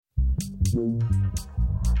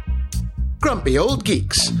Grumpy Old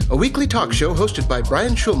Geeks, a weekly talk show hosted by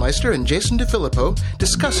Brian Schulmeister and Jason DeFilippo,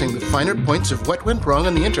 discussing the finer points of what went wrong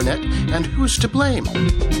on the internet and who's to blame.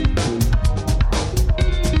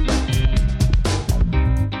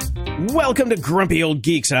 Welcome to Grumpy Old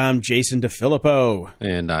Geeks. I'm Jason DeFilippo.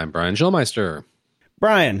 And I'm Brian Schulmeister.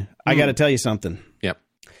 Brian, I got to tell you something. Yep.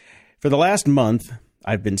 For the last month,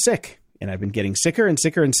 I've been sick, and I've been getting sicker and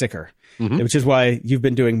sicker and sicker, which is why you've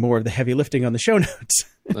been doing more of the heavy lifting on the show notes.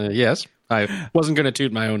 Yes. I wasn't going to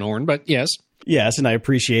toot my own horn, but yes. Yes, and I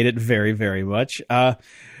appreciate it very, very much.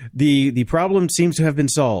 The problem seems to have been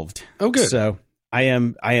solved. Oh, good. So I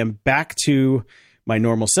am back to my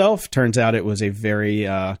normal self. Turns out it was a very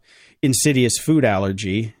insidious food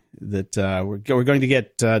allergy that we're going to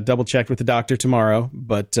get double checked with the doctor tomorrow.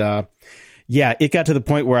 But yeah, it got to the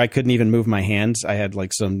point where I couldn't even move my hands. I had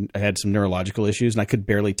some neurological issues, and I could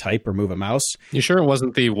barely type or move a mouse. You sure it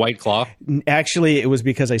wasn't the White Claw? Actually, it was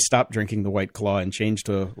because I stopped drinking the White Claw and changed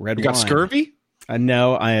to red wine. You got scurvy?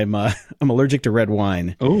 No, I'm allergic to red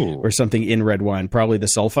wine. Oh, or something in red wine, probably the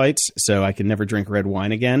sulfites. So I can never drink red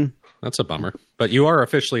wine again. That's a bummer. But you are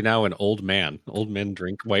officially now an old man. Old men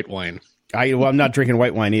drink white wine. I'm not drinking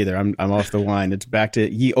white wine either. I'm off the wine. It's back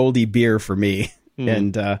to ye oldie beer for me.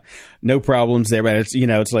 And no problems there. But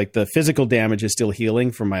it's like the physical damage is still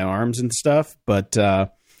healing from my arms and stuff. But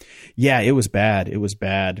yeah, it was bad. It was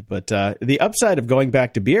bad. But the upside of going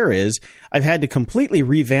back to beer is I've had to completely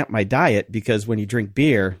revamp my diet, because when you drink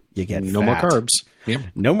beer, you get no fat. more carbs. Yep.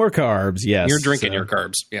 No more carbs. Yes. You're drinking your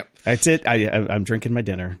carbs. Yep. That's it. I'm drinking my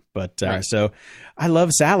dinner. But right. So I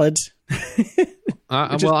love salads.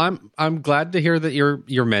 Well, I'm glad to hear that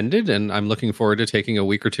you're mended, and I'm looking forward to taking a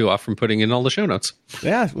week or two off from putting in all the show notes.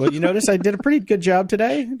 Yeah. Well, you notice I did a pretty good job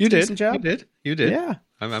today. You did. You did. Yeah.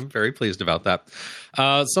 I'm very pleased about that.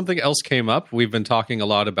 Something else came up. We've been talking a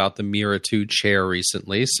lot about the Mira 2 chair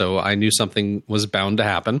recently, so I knew something was bound to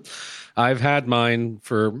happen. I've had mine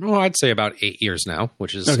for, I'd say about 8 years now,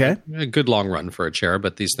 which is a good long run for a chair,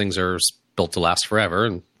 but these things are built to last forever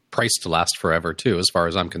and priced to last forever too, as far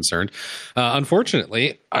as I'm concerned.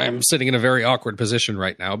 Unfortunately, I'm sitting in a very awkward position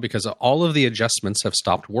right now because all of the adjustments have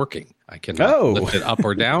stopped working. I cannot lift it up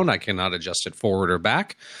or down. I cannot adjust it forward or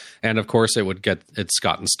back. And of course, it's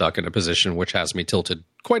gotten stuck in a position which has me tilted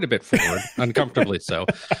quite a bit forward, uncomfortably so.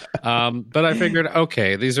 But I figured,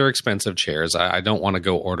 okay, these are expensive chairs. I don't want to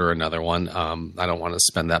go order another one. I don't want to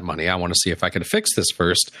spend that money. I want to see if I can fix this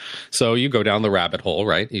first. So you go down the rabbit hole,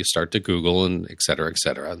 right? You start to Google and et cetera, et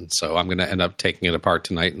cetera. And so I'm going to end up taking it apart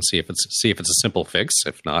tonight and see if it's a simple fix.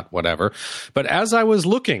 If not, whatever. But as I was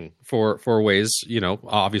looking for ways,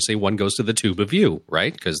 obviously one goes to the tube of you,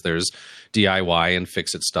 right? Because there's DIY and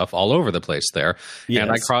fix-it stuff all over the place there. Yes.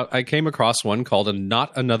 And I came across one called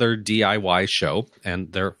Not Another DIY Show,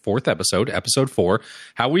 and their fourth episode 4,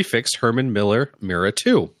 How We Fixed Herman Miller Mira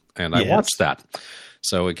 2. And I watched that.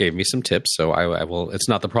 So it gave me some tips. So I will. It's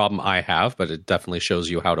not the problem I have, but it definitely shows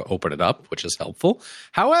you how to open it up, which is helpful.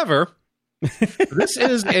 However, this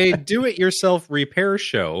is a do-it-yourself repair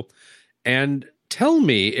show, and tell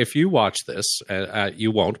me if you watch this.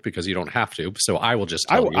 You won't, because you don't have to. So I will just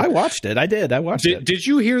tell you. I watched it. I did. I watched it. Did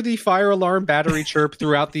you hear the fire alarm battery chirp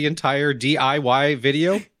throughout the entire DIY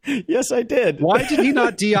video? Yes, I did. Why did he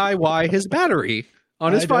not DIY his battery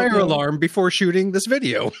on his fire alarm before shooting this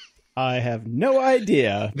video? I have no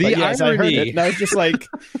idea. The irony. I heard it, and I was just like,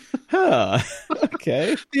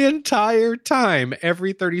 okay. The entire time,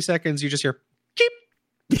 every 30 seconds, you just hear, keep.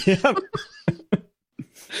 Yep.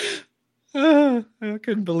 I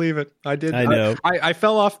couldn't believe it. I did. I know. I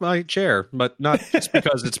fell off my chair, but not just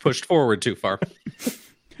because it's pushed forward too far.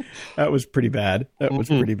 That was pretty bad. That was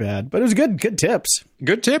pretty bad. But it was good tips.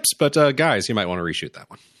 Good tips, but guys, you might want to reshoot that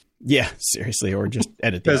one. Yeah, seriously, or just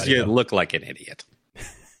edit the because audio. You look like an idiot.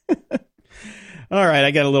 All right,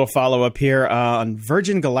 I got a little follow-up here on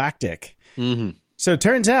Virgin Galactic. Mm-hmm. So it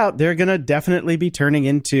turns out they're going to definitely be turning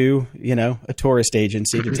into, a tourist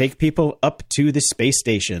agency to take people up to the space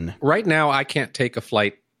station. Right now, I can't take a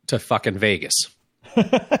flight to fucking Vegas.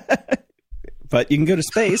 But you can go to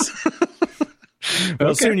space.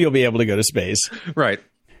 Well, soon you'll be able to go to space. Right.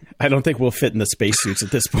 I don't think we'll fit in the spacesuits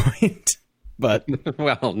at this point. But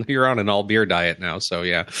well, you're on an all-beer diet now, so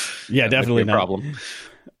yeah. Yeah, definitely not. Problem.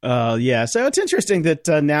 Yeah, so it's interesting that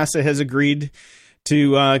NASA has agreed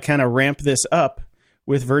to kind of ramp this up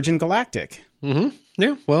with Virgin Galactic. Mm-hmm.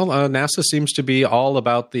 Yeah, well, NASA seems to be all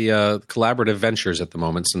about the collaborative ventures at the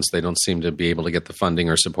moment, since they don't seem to be able to get the funding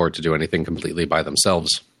or support to do anything completely by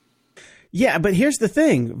themselves. Yeah, but here's the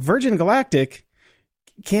thing. Virgin Galactic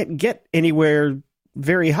can't get anywhere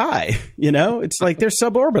very high, It's like they're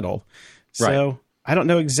suborbital. So, I don't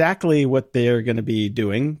know exactly what they're going to be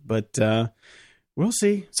doing, but we'll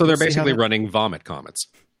see. So they're We'll see basically how running vomit comets.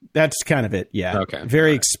 That's kind of it. Yeah. Okay.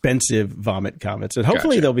 Very expensive vomit comets, and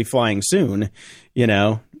hopefully Gotcha. they'll be flying soon.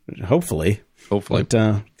 Hopefully. Hopefully.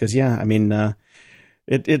 But because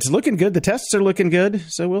it's looking good. The tests are looking good,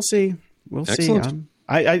 so we'll see. We'll Excellent. see.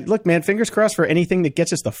 I look, man. Fingers crossed for anything that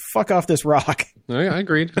gets us the fuck off this rock. I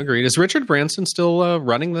agreed. Is Richard Branson still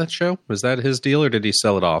running that show? Is that his deal, or did he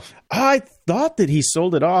sell it off? I thought that he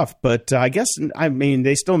sold it off, but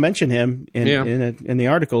they still mention him in the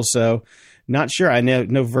article, so not sure. I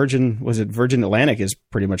know Virgin Atlantic is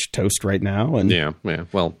pretty much toast right now, and Yeah.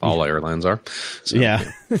 Well, all airlines are. So,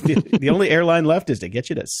 yeah, the only airline left is to get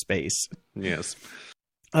you to space. Yes.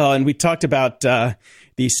 Oh, and we talked about the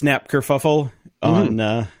Snap kerfuffle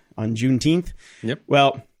on Juneteenth. Yep.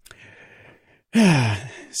 Well,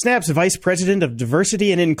 Snap's vice president of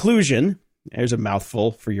diversity and inclusion. There's a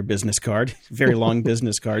mouthful for your business card. Very long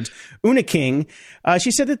business cards. Una King.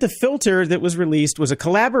 She said that the filter that was released was a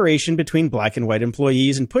collaboration between black and white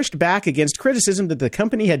employees and pushed back against criticism that the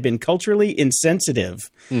company had been culturally insensitive.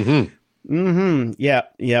 Yep.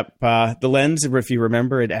 The lens, if you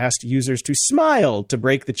remember, it asked users to smile to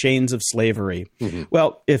break the chains of slavery.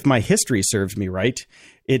 Well, if my history serves me right,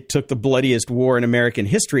 it took the bloodiest war in American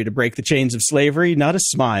history to break the chains of slavery, not a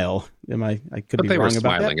smile. I could But be they were wrong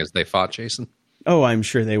about smiling that. as they fought, Jason. Oh, I'm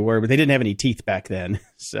sure they were, but they didn't have any teeth back then.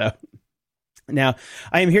 So now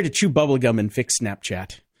I am here to chew bubblegum and fix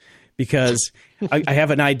Snapchat. Because I have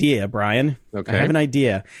an idea, Brian. Okay. I have an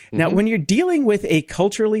idea. Now, when you're dealing with a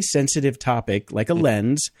culturally sensitive topic like a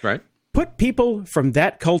lens, Right. put people from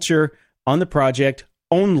that culture on the project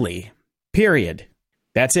only. Period.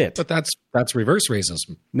 That's it. But that's reverse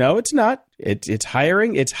racism. No, it's not. It's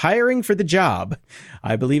hiring. It's hiring for the job.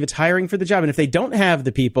 I believe it's hiring for the job. And if they don't have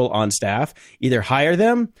the people on staff, either hire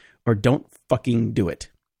them or don't fucking do it.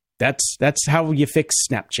 That's how you fix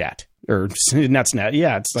Snapchat. Or not Snap.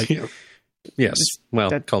 Yeah, it's like... Yes.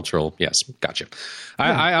 Well, cultural. Yes. Gotcha.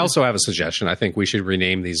 I also have a suggestion. I think we should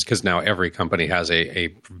rename these because now every company has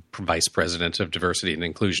a vice president of diversity and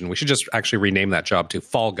inclusion. We should just actually rename that job to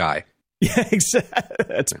Fall Guy. Yeah, exactly.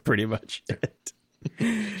 That's pretty much it.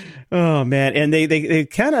 Oh man, and they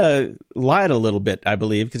kind of lied a little bit, I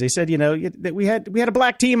believe, because they said that we had a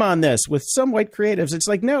black team on this with some white creatives. It's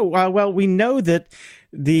like no, well we know that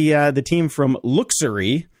the team from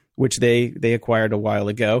Luxury, which they acquired a while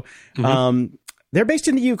ago, they're based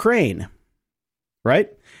in the Ukraine,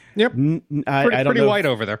 right? Yep, I don't pretty know, white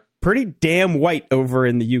over there. Pretty damn white over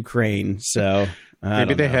in the Ukraine. So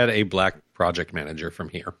maybe they had a black project manager from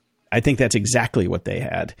here. I think that's exactly what they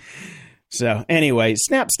had. So anyway,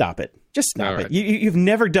 Snap, stop it. Just stop it. You've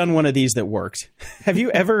never done one of these that worked. Have you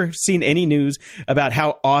ever seen any news about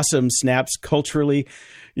how awesome Snap's culturally,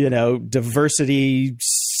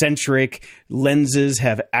 diversity-centric lenses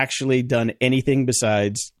have actually done anything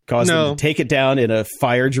besides cause them to take it down in a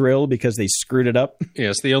fire drill because they screwed it up?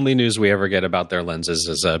 Yes, the only news we ever get about their lenses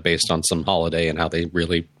is based on some holiday and how they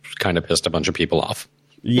really kind of pissed a bunch of people off.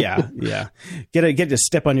 Yeah. Get to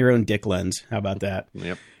step on your own dick lens. How about that?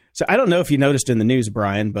 Yep. So I don't know if you noticed in the news,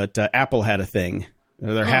 Brian, but Apple had a thing.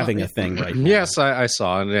 They're having a thing right now. Yes, I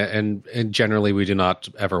saw, and generally we do not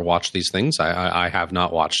ever watch these things. I have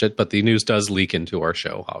not watched it, but the news does leak into our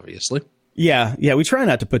show, obviously. Yeah, we try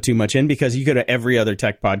not to put too much in because you go to every other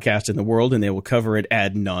tech podcast in the world and they will cover it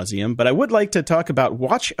ad nauseum. But I would like to talk about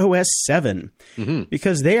WatchOS 7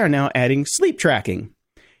 because they are now adding sleep tracking.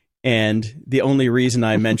 And the only reason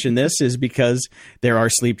I mention this is because there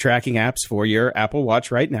are sleep tracking apps for your Apple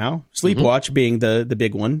Watch right now. Sleepwatch being the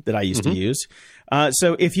big one that I used to use.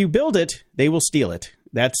 So if you build it, they will steal it.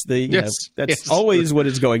 That's always what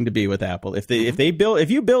it's going to be with Apple. If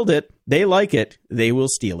you build it, they like it, they will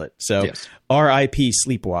steal it. So RIP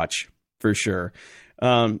Sleepwatch for sure.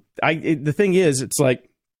 The thing is, it's like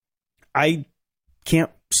I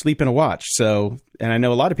can't sleep in a watch. So, and I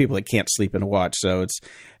know a lot of people that can't sleep in a watch. So it's,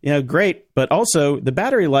 great. But also the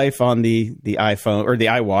battery life on the iPhone or the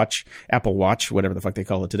iWatch, Apple Watch, whatever the fuck they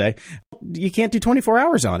call it today, you can't do 24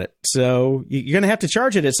 hours on it. So you're going to have to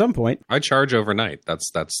charge it at some point. I charge overnight.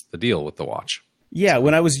 That's the deal with the watch. Yeah.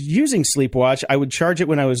 When I was using Sleepwatch, I would charge it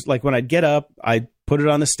when I'd get up, I'd put it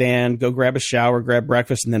on the stand, go grab a shower, grab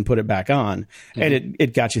breakfast, and then put it back on. And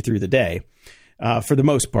it got you through the day. For the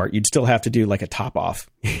most part, you'd still have to do like a top off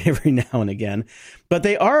every now and again. But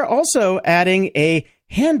they are also adding a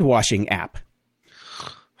hand washing app.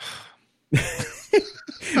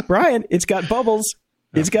 Brian, it's got bubbles.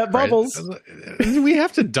 It's got bubbles. We we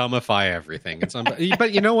have to dumbify everything?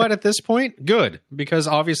 But you know what? At this point, good, because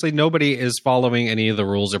obviously nobody is following any of the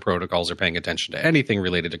rules or protocols or paying attention to anything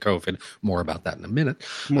related to COVID. More about that in a minute.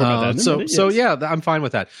 So yeah, I'm fine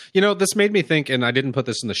with that. You know, this made me think, and I didn't put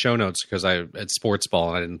this in the show notes because it's sports ball,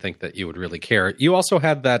 and I didn't think that you would really care. You also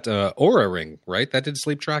had that Oura ring, right? That did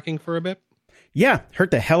sleep tracking for a bit. Yeah,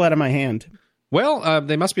 hurt the hell out of my hand. Well,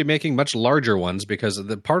 they must be making much larger ones, because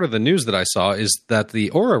the part of the news that I saw is that the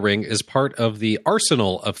Oura Ring is part of the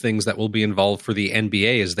arsenal of things that will be involved for the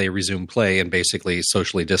NBA as they resume play and basically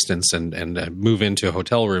socially distance and move into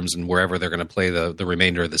hotel rooms and wherever they're going to play the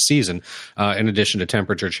remainder of the season. In addition to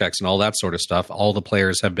temperature checks and all that sort of stuff, all the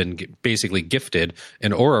players have been basically gifted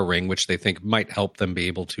an Oura Ring, which they think might help them be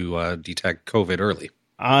able to detect COVID early.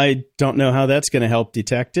 I don't know how that's going to help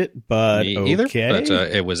detect it, but Me either, but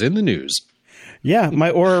it was in the news. Yeah,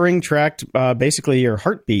 my Oura Ring tracked basically your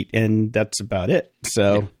heartbeat, and that's about it.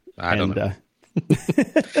 So I don't know.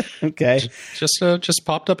 Okay, just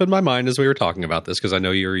popped up in my mind as we were talking about this, because I know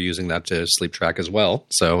you were using that to sleep track as well.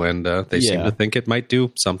 So, and they seem to think it might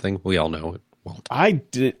do something. We all know it won't. I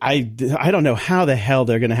don't know how the hell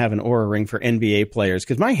they're going to have an Oura Ring for NBA players,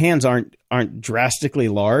 because my hands aren't drastically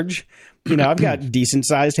large. You know, I've got decent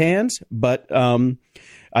sized hands, but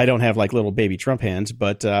I don't have like little baby Trump hands.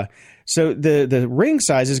 But so the ring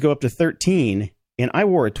sizes go up to 13, and I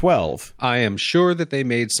wore a 12. I am sure that they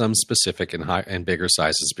made some specific and bigger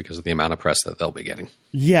sizes because of the amount of press that they'll be getting.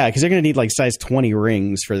 Yeah, because they're going to need like size 20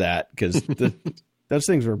 rings for that, because those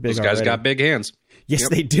things were big. Those guys got big hands. Yes,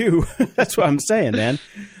 they do. That's what I'm saying, man.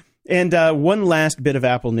 And one last bit of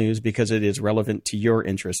Apple news, because it is relevant to your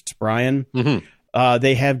interests, Brian. Mm-hmm.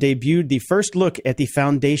 They have debuted the first look at the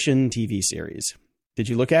Foundation TV series. Did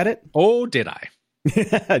you look at it? Oh, did I?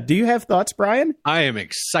 Do you have thoughts, Brian? I am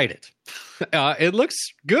excited. It looks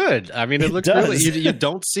good. I mean, it looks really, you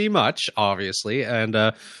don't see much, obviously. And,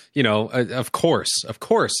 of course,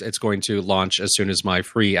 it's going to launch as soon as my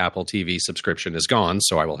free Apple TV subscription is gone.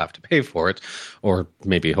 So I will have to pay for it, or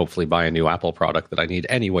maybe hopefully buy a new Apple product that I need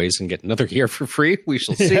anyways and get another year for free. We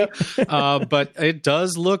shall see. Yep. But it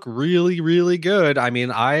does look really, really good. I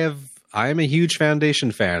mean, I am a huge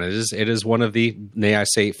Foundation fan. It is one of the, may I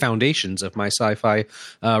say, foundations of my sci-fi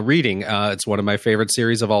reading. It's one of my favorite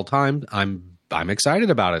series of all time. I'm excited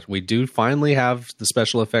about it. We do finally have the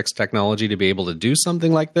special effects technology to be able to do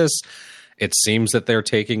something like this. It seems that they're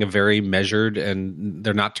taking a very measured, and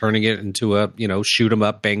they're not turning it into a, shoot 'em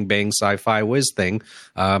up, bang bang sci-fi whiz thing.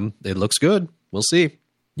 It looks good. We'll see.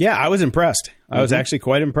 Yeah, I was impressed. I was actually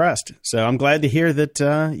quite impressed. So I'm glad to hear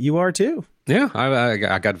that you are too. Yeah,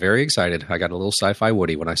 I got very excited. I got a little sci-fi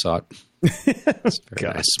Woody when I saw it. It's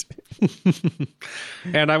very nice.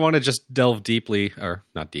 And I want to just delve quickly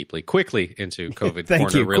into COVID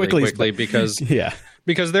corner really quickly because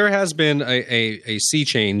there has been a sea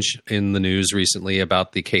change in the news recently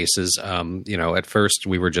about the cases. At first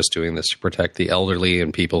we were just doing this to protect the elderly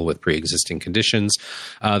and people with pre-existing conditions.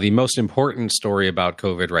 The most important story about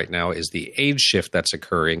COVID right now is the age shift that's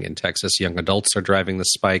occurring in Texas. Young adults are driving the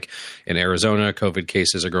spike. In Arizona, COVID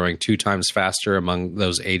cases are growing 2 times faster among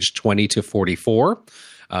those aged 20 to 44.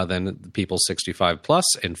 Than people 65 plus.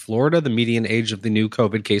 In Florida, the median age of the new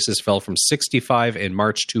COVID cases fell from 65 in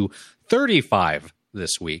March to 35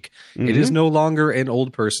 this week. Mm-hmm. It is no longer an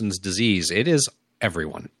old person's disease. It is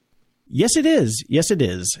everyone. Yes, it is. Yes, it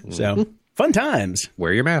is. Mm-hmm. So, fun times.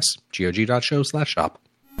 Wear your mask. GOG.show/shop.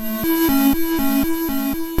 In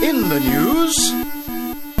the news...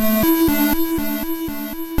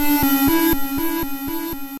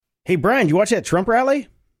 Hey, Brian, you watch that Trump rally?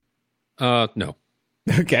 No.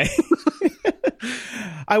 Okay.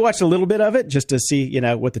 I watched a little bit of it just to see,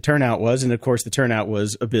 what the turnout was. And of course, the turnout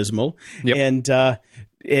was abysmal. Yep.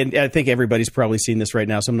 And I think everybody's probably seen this right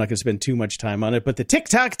now, so I'm not going to spend too much time on it. But the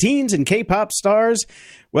TikTok teens and K-pop stars,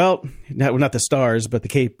 well, not the stars, but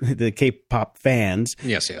the K-pop fans,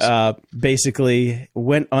 yes, basically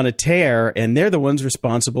went on a tear, and they're the ones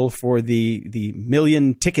responsible for the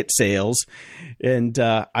million ticket sales. And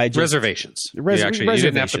reservations. You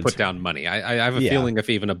didn't have to put down money. I have a feeling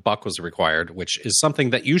if even $1 was required, which is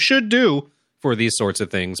something that you should do for these sorts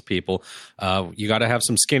of things, people, you got to have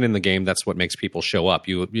some skin in the game. That's what makes people show up.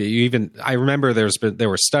 I remember there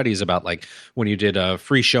were studies about like when you did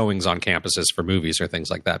free showings on campuses for movies or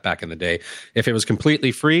things like that back in the day. If it was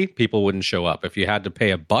completely free, people wouldn't show up. If you had to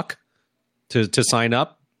pay $1 to sign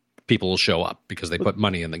up, people will show up because they put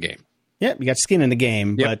money in the game. Yeah, you got skin in the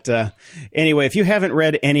game. Yep. But anyway, if you haven't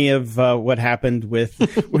read any of what happened with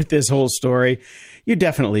this whole story, you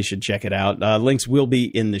definitely should check it out. Links will be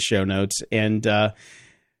in the show notes. And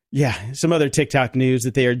some other TikTok news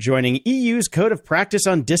that they are joining EU's Code of Practice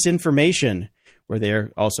on Disinformation, where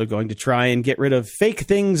they're also going to try and get rid of fake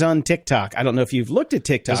things on TikTok. I don't know if you've looked at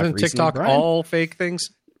TikTok Isn't recently, TikTok Brian. all fake things?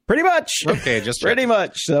 Pretty much. Okay, just pretty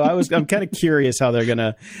much. So I'm kind of curious how they're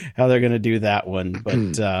gonna do that one.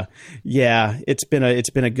 But yeah, it's been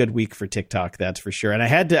a good week for TikTok, that's for sure. And I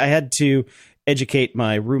had to educate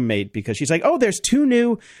my roommate because she's like, oh, there's two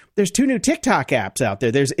new TikTok apps out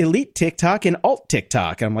there. There's Elite TikTok and Alt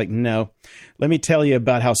TikTok. I'm like, no, let me tell you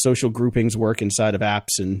about how social groupings work inside of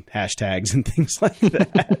apps and hashtags and things like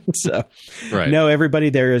that. So right. No,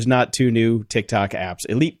 everybody, there is not two new TikTok apps,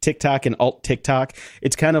 Elite TikTok and Alt TikTok.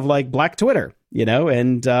 It's kind of like Black Twitter,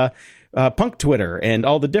 and Punk Twitter and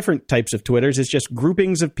all the different types of Twitters. It's just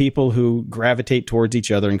groupings of people who gravitate towards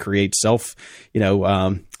each other and create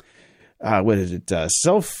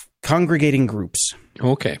self-congregating groups.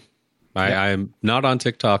 Okay. I'm not on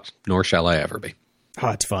TikTok, nor shall I ever be. Oh,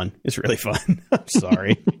 it's fun. It's really fun. I'm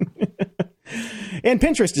sorry. And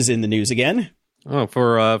Pinterest is in the news again. Oh,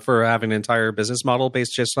 for having an entire business model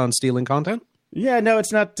based just on stealing content? Yeah, no,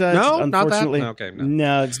 it's not. No, unfortunately, not that? Okay,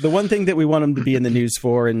 no, it's the one thing that we want them to be in the news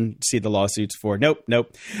for and see the lawsuits for. Nope.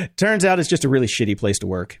 Turns out it's just a really shitty place to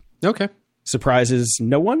work. Okay. Surprises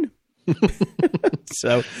no one.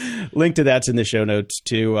 So link to that's in the show notes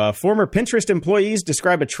too. Former Pinterest employees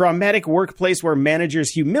describe a traumatic workplace where managers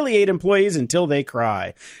humiliate employees until they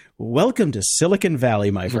cry. Welcome to Silicon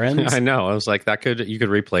Valley, my friends. I know. I was like, you could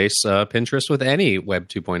replace Pinterest with any Web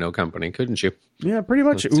 2.0 company, couldn't you? Yeah, pretty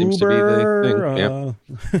much. That seems to be Uber, the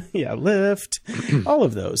thing. yeah, Lyft, all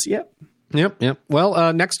of those. Yep. Well,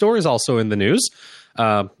 Nextdoor is also in the news.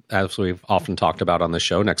 As we've often talked about on the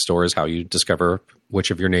show, Nextdoor is how you discover which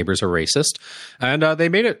of your neighbors are racist. And they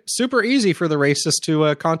made it super easy for the racist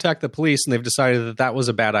to contact the police, and they've decided that was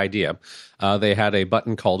a bad idea. They had a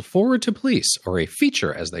button called Forward to Police, or a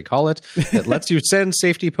feature, as they call it, that lets you send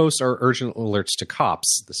safety posts or urgent alerts to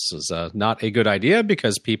cops. This is not a good idea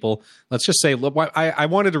because people, let's just say, I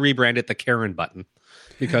wanted to rebrand it the Karen button.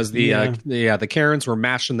 Because the Karens were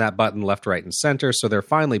mashing that button left, right, and center, so they're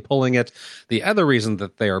finally pulling it. The other reason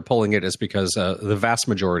that they are pulling it is because the vast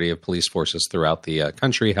majority of police forces throughout the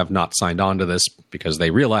country have not signed on to this because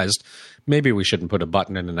they realized maybe we shouldn't put a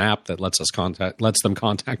button in an app that lets them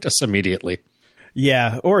contact us immediately.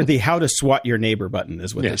 Yeah, or the "How to Swat Your Neighbor" button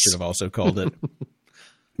is what they should have also called it.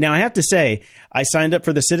 Now, I have to say, I signed up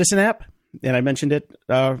for the Citizen app, and I mentioned it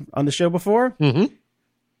on the show before. Mm-hmm.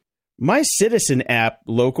 My Citizen app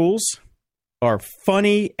locals are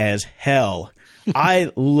funny as hell.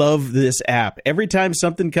 I love this app. Every time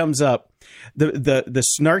something comes up, the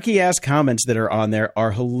snarky ass comments that are on there are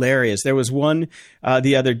hilarious. There was one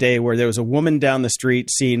the other day where there was a woman down the street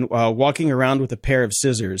seen walking around with a pair of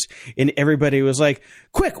scissors, and everybody was like,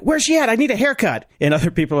 "Quick, where's she at? I need a haircut." And other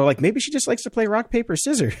people are like, "Maybe she just likes to play rock, paper,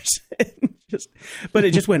 scissors." But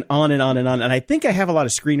it just went on and on and on. And I think I have a lot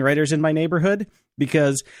of screenwriters in my neighborhood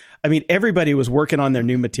because, I mean, everybody was working on their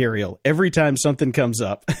new material every time something comes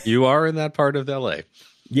up. You are in that part of LA.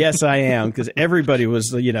 Yes, I am, because everybody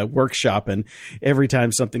was, workshopping every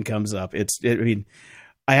time something comes up. I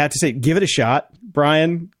have to say, give it a shot,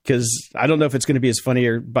 Brian, because I don't know if it's going to be as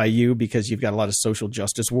funny by you because you've got a lot of social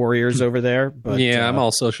justice warriors over there. But yeah, I'm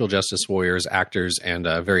all social justice warriors, actors, and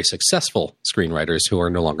very successful screenwriters who are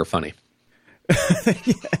no longer funny. Yeah,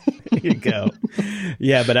 there you go.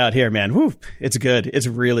 Yeah, but out here, man, it's good. It's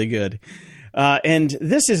really good. And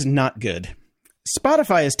this is not good.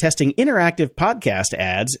 Spotify is testing interactive podcast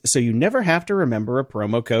ads so you never have to remember a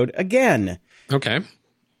promo code again. Okay.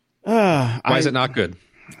 Why is it not good?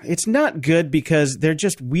 It's not good because they're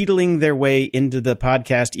just wheedling their way into the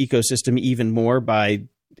podcast ecosystem even more by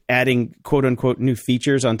adding quote unquote new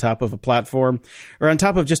features on top of a platform or on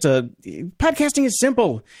top of just podcasting is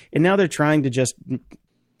simple. And now they're trying to just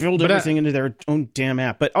build everything into their own damn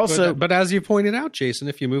app. But also, but as you pointed out, Jason,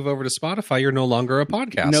 if you move over to Spotify, you're no longer a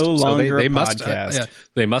podcast. No longer they a podcast.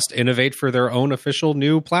 They must innovate for their own official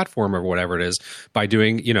new platform or whatever it is by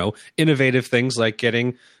doing, innovative things like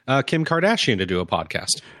getting Kim Kardashian to do a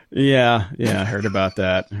podcast. Yeah. I heard about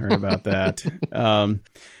that.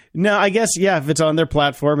 No, I guess, if it's on their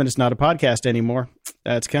platform and it's not a podcast anymore,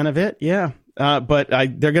 that's kind of it. Yeah. But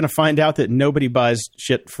they're going to find out that nobody buys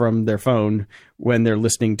shit from their phone when they're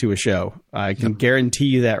listening to a show. I can guarantee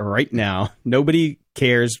you that right now. Nobody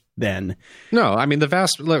cares then. No, I mean,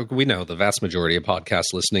 we know the vast majority of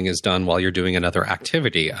podcast listening is done while you're doing another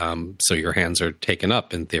activity. So your hands are taken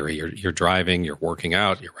up in theory. You're driving, you're working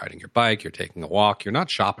out, you're riding your bike, you're taking a walk, you're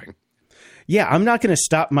not shopping. Yeah, I'm not going to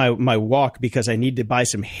stop my walk because I need to buy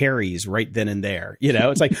some Harry's right then and there.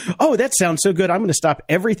 It's like, oh, that sounds so good. I'm going to stop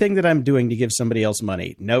everything that I'm doing to give somebody else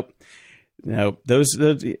money. Nope. No, those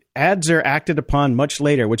ads are acted upon much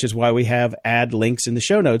later, which is why we have ad links in the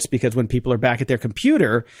show notes, because when people are back at their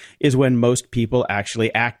computer is when most people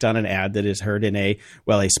actually act on an ad that is heard in a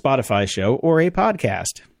Spotify show or a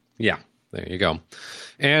podcast. Yeah, there you go.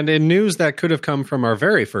 And in news that could have come from our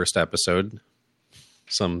very first episode,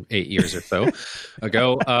 some 8 years or so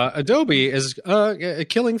ago, Adobe is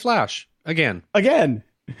killing Flash again.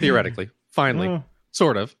 Theoretically. Finally.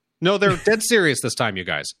 Sort of. No, they're dead serious this time, you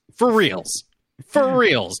guys. For reals. For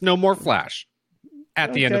reals. No more Flash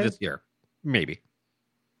at the end of this year. Maybe.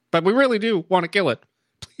 But we really do want to kill it.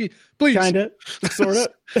 Please. Kind of. Sort of.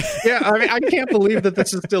 Yeah, I mean, I can't believe that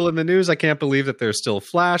this is still in the news. I can't believe that there's still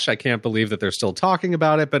Flash. I can't believe that they're still talking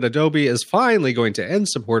about it. But Adobe is finally going to end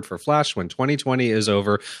support for Flash when 2020 is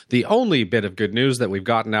over. The only bit of good news that we've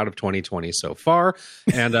gotten out of 2020 so far.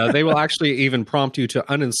 And they will actually even prompt you to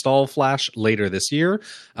uninstall Flash later this year.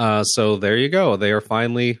 So there you go. They are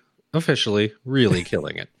finally, officially, really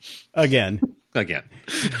killing it. Again.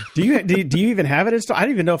 Do you even have it installed? I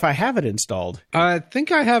don't even know if I have it installed. I think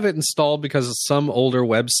I have it installed because some older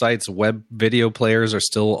websites, web video players are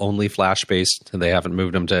still only Flash based, and they haven't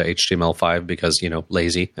moved them to HTML5 because,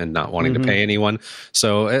 lazy and not wanting to pay anyone.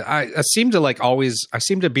 So I seem to be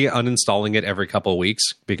uninstalling it every couple of weeks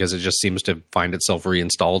because it just seems to find itself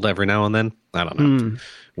reinstalled every now and then. I don't know.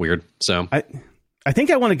 Weird. So I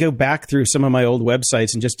think I want to go back through some of my old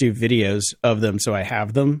websites and just do videos of them so I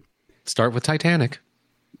have them. Start with Titanic.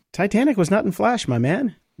 Titanic was not in Flash, my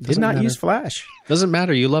man. Did not use Flash. Doesn't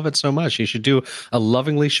matter. You love it so much. You should do a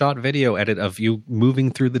lovingly shot video edit of you moving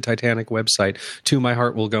through the Titanic website to My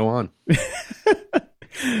Heart Will Go On.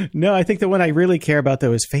 No, I think the one I really care about,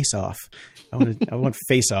 though, is Face Off. I want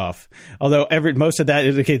Face Off. Although most of that,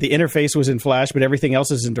 the interface was in Flash, but everything else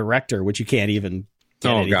is in Director, which you can't even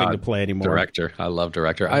get anything to play anymore. Director. I love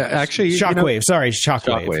Director. I actually Shockwave.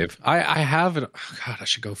 Shockwave. I have it. Oh God, I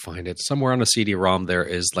should go find it. Somewhere on a CD-ROM there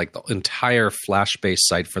is like the entire Flash-based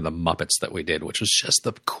site for the Muppets that we did, which was just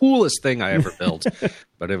the coolest thing I ever built.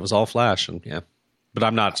 But it was all Flash, and yeah. But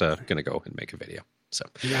I'm not going to go and make a video. So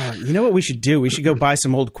yeah, you know what we should do? We should go buy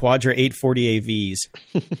some old Quadra 840 AVs,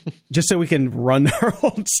 just so we can run our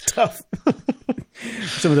old stuff.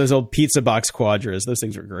 Some of those old pizza box Quadras. Those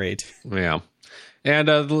things were great. Yeah. And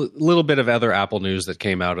a little bit of other Apple news that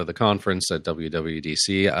came out of the conference at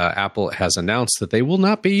WWDC. Apple has announced that they will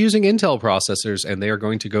not be using Intel processors, and they are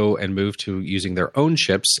going to go and move to using their own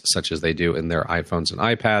chips, such as they do in their iPhones and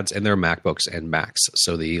iPads and their MacBooks and Macs.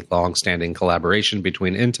 So the long-standing collaboration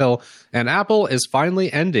between Intel and Apple is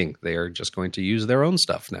finally ending. They are just going to use their own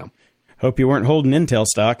stuff now. Hope you weren't holding Intel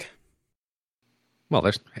stock. Well,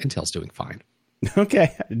 Intel's doing fine.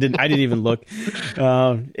 Okay, I didn't even look.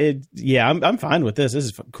 I'm fine with this. This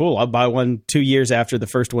is cool. I'll buy one 2 years after the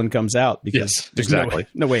first one comes out because there's no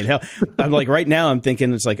way in hell. I'm like right now. I'm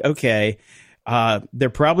thinking it's like okay, they're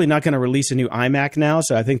probably not going to release a new iMac now.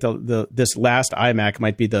 So I think this last iMac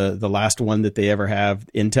might be the last one that they ever have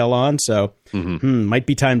Intel on. So might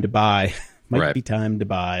be time to buy. Be time to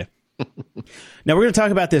buy. Now, we're going to talk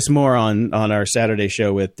about this more on our Saturday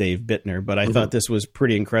show with Dave Bittner, but I thought this was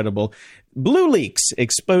pretty incredible. BlueLeaks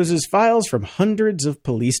exposes files from hundreds of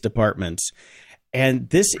police departments. And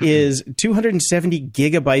this is 270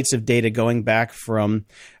 gigabytes of data going back from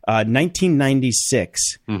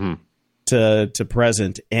 1996 to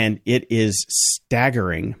present. And it is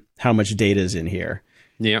staggering how much data is in here.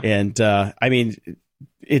 Yeah. And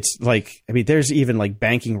it's like, there's even like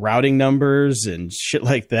banking routing numbers and shit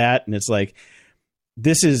like that. And it's like,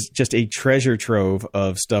 this is just a treasure trove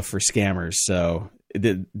of stuff for scammers. So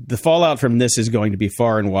the fallout from this is going to be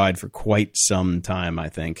far and wide for quite some time, I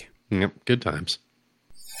think. Yep. Good times.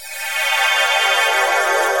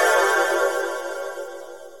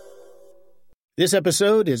 This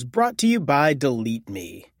episode is brought to you by Delete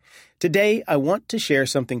Me. Today, I want to share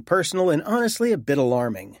something personal and honestly a bit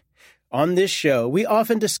alarming. On this show, we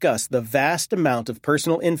often discuss the vast amount of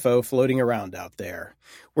personal info floating around out there.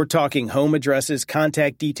 We're talking home addresses,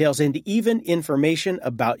 contact details, and even information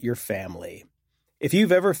about your family. If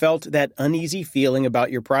you've ever felt that uneasy feeling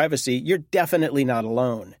about your privacy, you're definitely not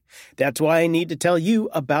alone. That's why I need to tell you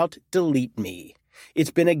about Delete Me.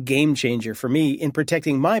 It's been a game changer for me in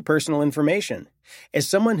protecting my personal information. As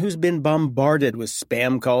someone who's been bombarded with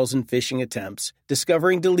spam calls and phishing attempts,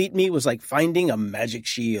 discovering Delete Me was like finding a magic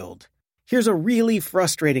shield. Here's a really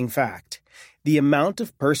frustrating fact. The amount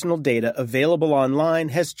of personal data available online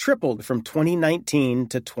has tripled from 2019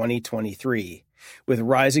 to 2023. With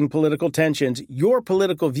rising political tensions, your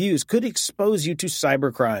political views could expose you to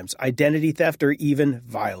cybercrimes, identity theft, or even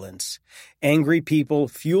violence. Angry people,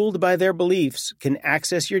 fueled by their beliefs, can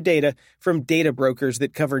access your data from data brokers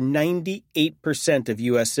that cover 98% of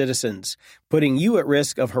U.S. citizens, putting you at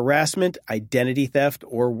risk of harassment, identity theft,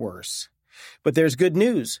 or worse. But there's good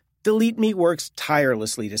news. Delete Me works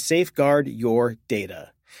tirelessly to safeguard your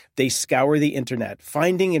data. They scour the internet,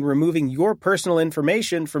 finding and removing your personal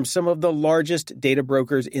information from some of the largest data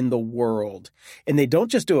brokers in the world. And they don't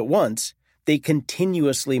just do it once, they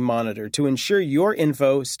continuously monitor to ensure your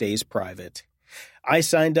info stays private. I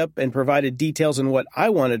signed up and provided details on what I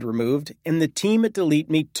wanted removed, and the team at Delete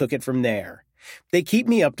Me took it from there. They keep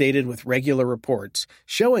me updated with regular reports,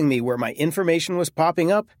 showing me where my information was popping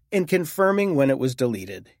up and confirming when it was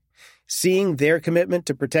deleted. Seeing their commitment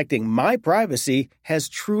to protecting my privacy has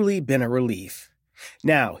truly been a relief.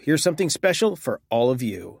 Now, here's something special for all of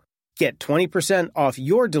you. Get 20% off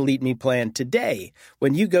your Delete Me plan today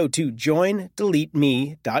when you go to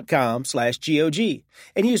joindeleteme.com/GOG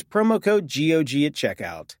and use promo code GOG at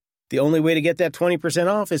checkout. The only way to get that 20%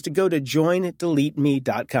 off is to go to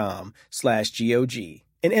joindeleteme.com/GOG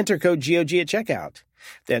and enter code GOG at checkout.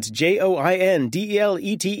 That's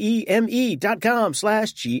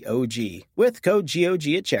joindeleteme.com/GOG with code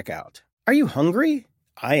GOG at checkout. Are you hungry?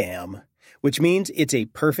 I am, which means it's a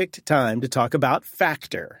perfect time to talk about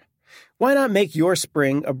Factor. Why not make your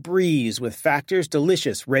spring a breeze with Factor's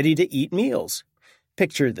delicious, ready-to-eat meals?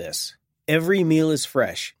 Picture this. Every meal is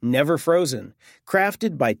fresh, never frozen,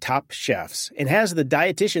 crafted by top chefs, and has the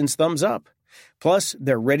dietitian's thumbs up. Plus,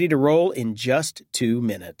 they're ready to roll in just 2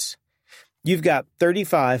 minutes. You've got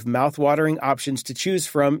 35 mouth-watering options to choose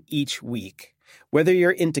from each week. Whether you're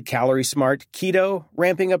into Calorie Smart, keto,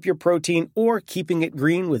 ramping up your protein, or keeping it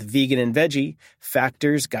green with vegan and veggie,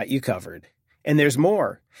 Factor's got you covered. And there's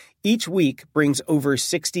more. Each week brings over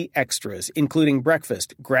 60 extras, including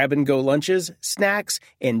breakfast, grab-and-go lunches, snacks,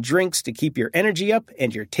 and drinks to keep your energy up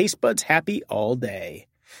and your taste buds happy all day.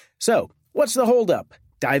 So, what's the holdup?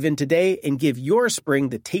 Dive in today and give your spring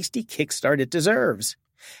the tasty kickstart it deserves.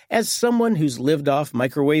 As someone who's lived off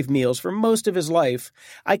microwave meals for most of his life,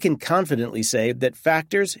 I can confidently say that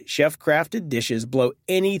Factor's chef-crafted dishes blow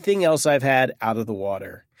anything else I've had out of the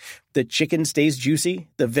water. The chicken stays juicy,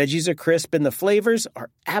 the veggies are crisp, and the flavors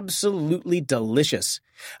are absolutely delicious.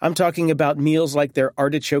 I'm talking about meals like their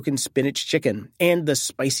artichoke and spinach chicken and the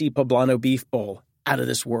spicy poblano beef bowl. Out of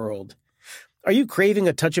this world. Are you craving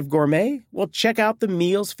a touch of gourmet? Well, check out the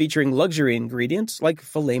meals featuring luxury ingredients like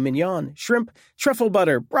filet mignon, shrimp, truffle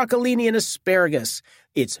butter, broccolini, and asparagus.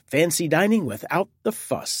 It's fancy dining without the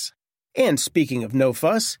fuss. And speaking of no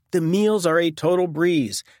fuss, the meals are a total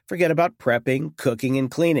breeze. Forget about prepping, cooking,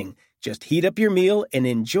 and cleaning. Just heat up your meal and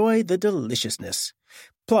enjoy the deliciousness.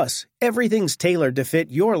 Plus, everything's tailored to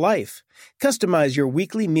fit your life. Customize your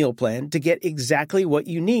weekly meal plan to get exactly what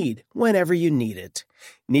you need, whenever you need it.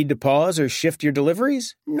 Need to pause or shift your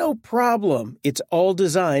deliveries? No problem. It's all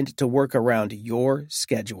designed to work around your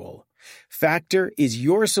schedule. Factor is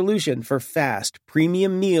your solution for fast,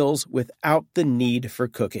 premium meals without the need for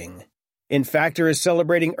cooking. And Factor is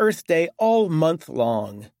celebrating Earth Day all month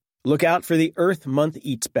long. Look out for the Earth Month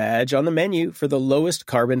Eats badge on the menu for the lowest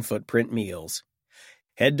carbon footprint meals.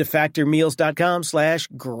 Head to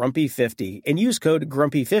factormeals.com/grumpy50 and use code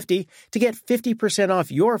grumpy50 to get 50%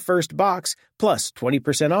 off your first box plus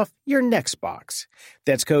 20% off your next box.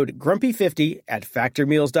 That's code grumpy50 at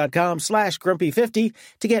factormeals.com/grumpy50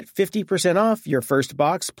 to get 50% off your first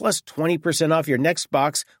box plus 20% off your next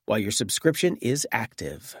box while your subscription is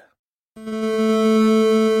active.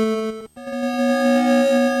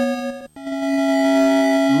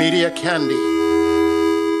 Media Candy.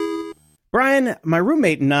 Brian, my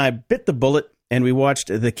roommate and I bit the bullet and we watched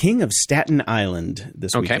The King of Staten Island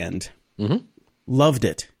this weekend. Mm-hmm. Loved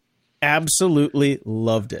it. Absolutely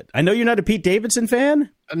loved it. I know you're not a Pete Davidson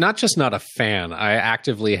fan? Not just not a fan. I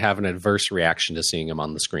actively have an adverse reaction to seeing him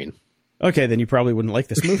on the screen. Okay, then you probably wouldn't like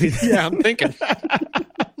this movie. Yeah, I'm thinking.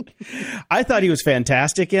 I thought he was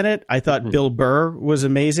fantastic in it. I thought Bill Burr was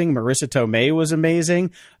amazing. Marissa Tomei was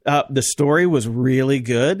amazing. The story was really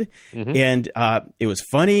good. And it was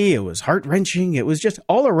funny. It was heart-wrenching. It was just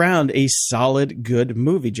all around a solid, good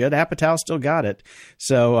movie. Judd Apatow still got it.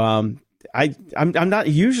 So I'm not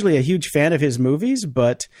usually a huge fan of his movies,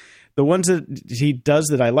 but the ones that he does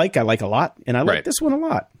that I like a lot. And I like this one a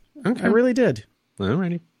lot. Okay. I really did. All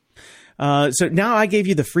righty. So now I gave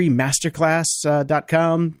you the free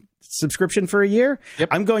masterclass.com subscription for a year. Yep.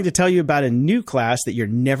 I'm going to tell you about a new class that you're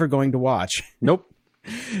never going to watch. Nope.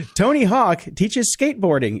 Tony Hawk Teaches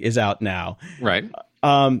Skateboarding is out now. Right.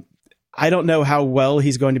 I don't know how well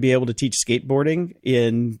he's going to be able to teach skateboarding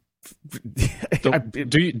in.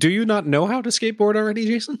 Do you not know how to skateboard already,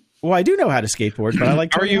 Jason? Well, I do know how to skateboard, but I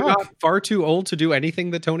like Tony Hawk. Not far too old to do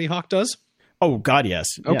anything that Tony Hawk does? Oh God, yes.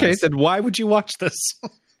 Okay, yes. then why would you watch this?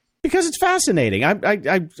 Because it's fascinating.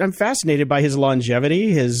 I'm fascinated by his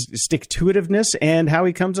longevity, his stick-to-itiveness, and how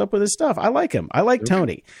he comes up with his stuff. I like him. I like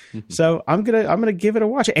Tony. So I'm gonna give it a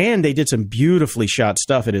watch. And they did some beautifully shot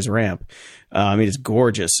stuff at his ramp. I mean, it's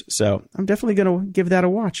gorgeous. So I'm definitely gonna give that a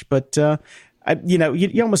watch. But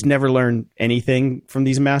you almost never learn anything from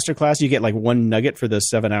these masterclasses. You get like one nugget for the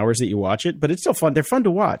 7 hours that you watch it, but it's still fun. They're fun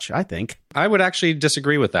to watch, I think. I would actually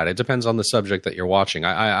disagree with that. It depends on the subject that you're watching.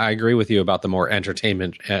 I agree with you about the more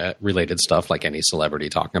entertainment related stuff, like any celebrity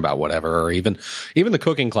talking about whatever, or even the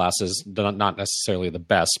cooking classes, not necessarily the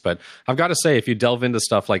best. But I've got to say, if you delve into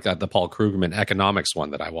stuff like the Paul Krugman economics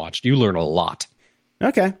one that I watched, you learn a lot.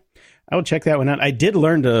 Okay. I will check that one out. I did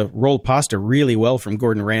learn to roll pasta really well from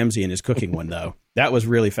Gordon Ramsay in his cooking one, though. That was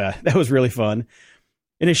really fast. That was really fun.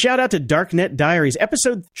 And a shout out to Darknet Diaries,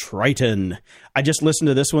 episode Triton. I just listened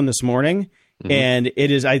to this one this morning, and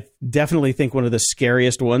it is, I definitely think, one of the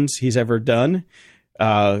scariest ones he's ever done.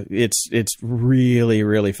 It's really,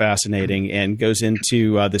 really fascinating and goes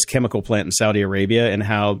into this chemical plant in Saudi Arabia and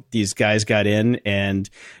how these guys got in and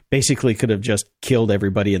basically could have just killed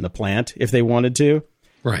everybody in the plant if they wanted to.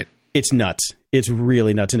 Right. It's nuts. It's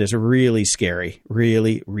really nuts, and it's really scary.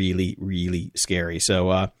 Really, really, really scary.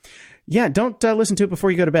 So, don't listen to it before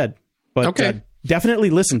you go to bed. But okay.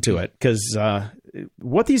 Definitely listen to it, because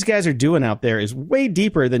what these guys are doing out there is way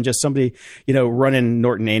deeper than just somebody, running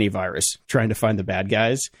Norton antivirus trying to find the bad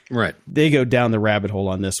guys. Right. They go down the rabbit hole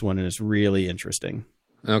on this one, and it's really interesting.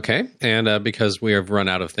 Okay. And because we have run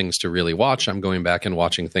out of things to really watch, I'm going back and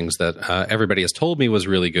watching things that everybody has told me was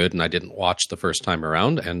really good and I didn't watch the first time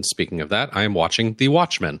around. And speaking of that, I am watching The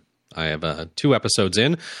Watchmen. I have 2 episodes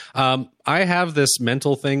in. I have this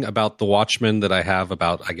mental thing about The Watchmen that I have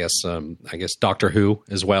about, I guess Doctor Who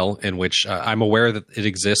as well, in which I'm aware that it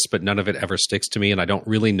exists, but none of it ever sticks to me. And I don't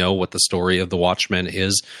really know what the story of The Watchmen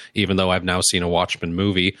is, even though I've now seen a Watchmen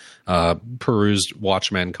movie, perused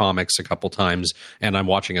Watchmen comics a couple times, and I'm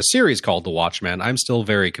watching a series called The Watchmen. I'm still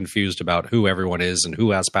very confused about who everyone is and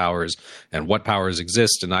who has powers and what powers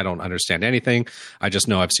exist. And I don't understand anything. I just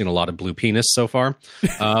know I've seen a lot of blue penis so far.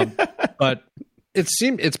 But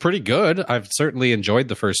it's pretty good. I've certainly enjoyed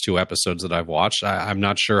the first 2 episodes that I've watched. I'm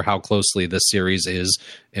not sure how closely this series is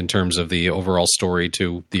in terms of the overall story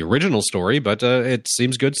to the original story, but it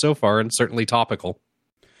seems good so far and certainly topical.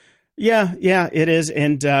 Yeah, it is.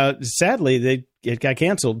 And sadly, it got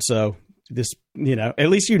canceled. So this, at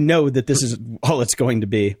least that this is all it's going to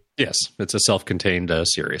be. Yes, it's a self-contained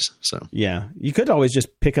series. So yeah, you could always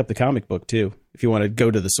just pick up the comic book too if you want to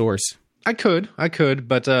go to the source. I could,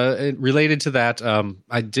 but related to that,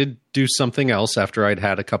 I did do something else after I'd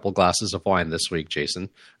had a couple glasses of wine this week,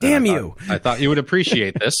 Jason. Damn you! I thought you would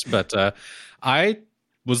appreciate this, but I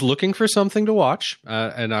was looking for something to watch,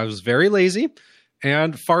 and I was very lazy,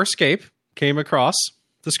 and Farscape came across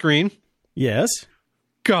the screen. Yes.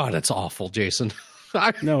 God, it's awful, Jason.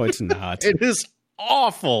 No, it's not. It is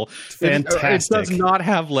awful. Fantastic. It does not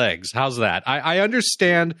have legs. How's that? I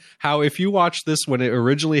understand how if you watched this when it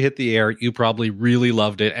originally hit the air, you probably really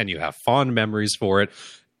loved it and you have fond memories for it.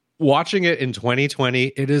 Watching it in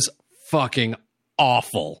 2020, it is fucking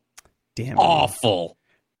awful. Damn. Awful.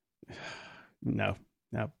 No,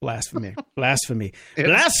 blasphemy. Blasphemy.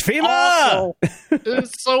 Blasphemer!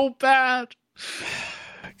 It's so bad.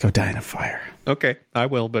 Go die in a fire. Okay, I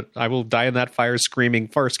will, but I will die in that fire screaming,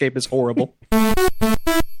 Farscape is horrible.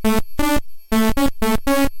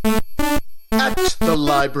 At the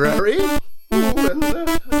library.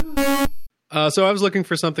 So I was looking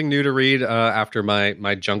for something new to read after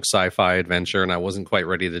my junk sci-fi adventure, and I wasn't quite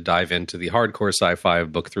ready to dive into the hardcore sci-fi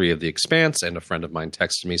of Book 3 of The Expanse, and a friend of mine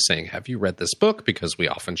texted me saying, have you read this book? Because we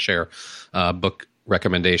often share book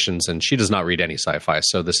recommendations, and she does not read any sci-fi,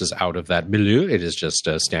 so this is out of that milieu. It is just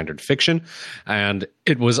standard fiction, and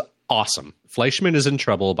it was awesome. Fleischman is in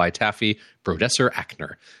Trouble by Taffy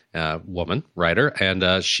Brodesser-Akner, woman writer,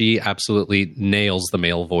 and she absolutely nails the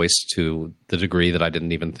male voice to the degree that I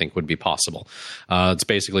didn't even think would be possible. It's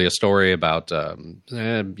basically a story about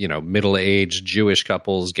middle-aged Jewish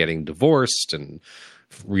couples getting divorced and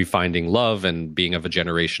refinding love and being of a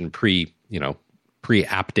generation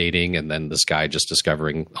pre-app dating, and then this guy just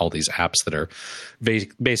discovering all these apps that are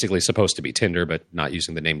basically supposed to be Tinder, but not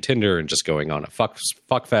using the name Tinder, and just going on a fuck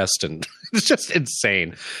fest, and it's just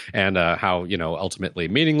insane. And how ultimately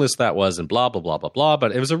meaningless that was, and blah blah blah blah blah.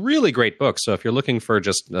 But it was a really great book. So if you're looking for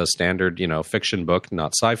just a standard fiction book,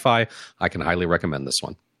 not sci-fi, I can highly recommend this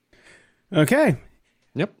one. Okay.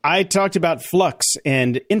 Yep. I talked about Flux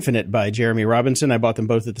and Infinite by Jeremy Robinson. I bought them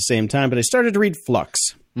both at the same time, but I started to read Flux.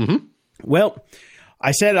 Mm-hmm. Well,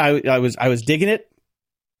 I said I was digging it.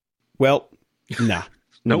 Well, nah.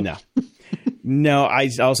 Nope. No. No, I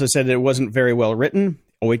also said it wasn't very well written.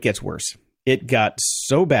 Oh, it gets worse. It got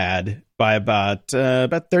so bad by about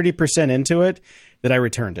 30% into it that I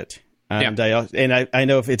returned it. And I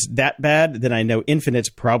know if it's that bad, then I know Infinite's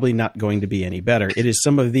probably not going to be any better. It is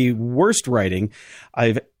some of the worst writing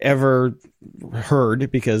I've ever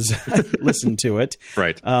heard because I listened to it.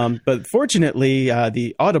 Right. But fortunately,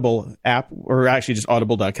 the Audible app, or actually just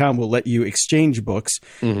audible.com, will let you exchange books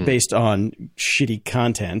based on shitty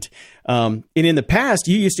content. And in the past,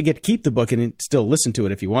 you used to get to keep the book and still listen to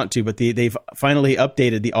it if you want to, but they've finally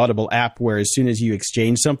updated the Audible app where as soon as you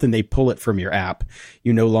exchange something, they pull it from your app.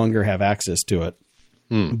 You no longer have access to it.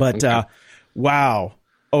 Wow.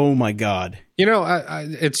 Oh, my God. You know,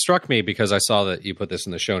 it struck me because I saw that you put this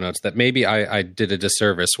in the show notes that maybe I did a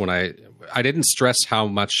disservice when I didn't stress how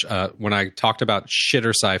much when I talked about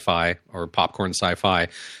shitter sci-fi or popcorn sci-fi,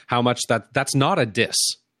 how much that's not a diss.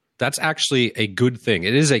 That's actually a good thing.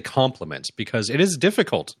 It is a compliment because it is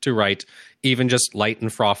difficult to write even just light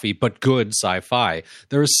and frothy but good sci-fi.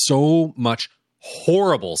 There is so much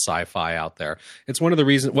horrible sci-fi out there. It's one of the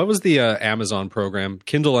reasons. What was the Amazon program?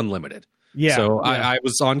 Kindle Unlimited. Yeah. So yeah. I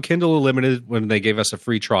was on Kindle Unlimited when they gave us a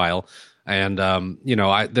free trial, and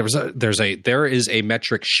there is a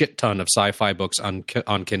metric shit ton of sci-fi books on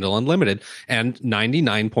Kindle Unlimited, and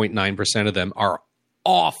 99.9% of them are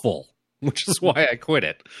awful, which is why I quit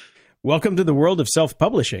it. Welcome to the world of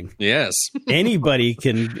self-publishing. Yes. Anybody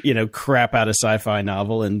can, crap out a sci-fi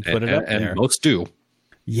novel and put it up there. And most do.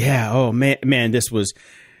 Yeah. Oh, man, it's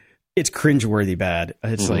cringeworthy bad.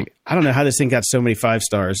 It's like, I don't know how this thing got so many 5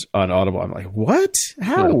 stars on Audible. I'm like, what?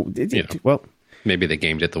 How? Well, maybe they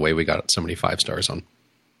gamed it the way we got so many 5 stars on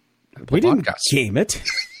we didn't game it.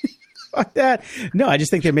 Fuck that. No, I just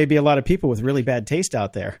think there may be a lot of people with really bad taste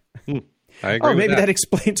out there. I agree. Maybe that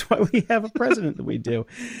explains why we have a president that we do.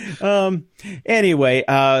 Anyway,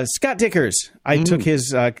 Scott Dickers. I took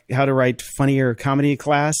his How to Write Funnier comedy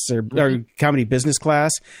class or comedy business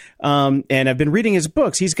class, and I've been reading his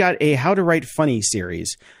books. He's got a How to Write Funny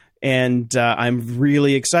series, and I'm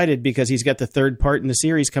really excited because he's got the 3rd part in the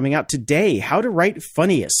series coming out today. How to Write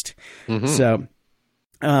Funniest. So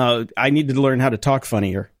I need to learn how to talk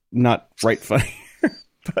funnier, not write funny.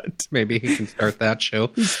 But maybe he can start that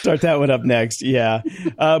show. Start that one up next, yeah.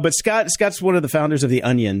 But Scott's one of the founders of The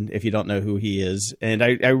Onion, if you don't know who he is. And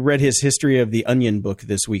I read his History of the Onion book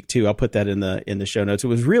this week too. I'll put that in the show notes. It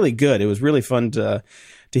was really good. It was really fun to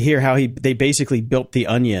hear how they basically built The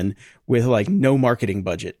Onion with like no marketing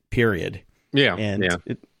budget, period. Yeah, and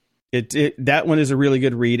that one is a really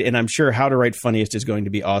good read, and I'm sure How to Write Funniest is going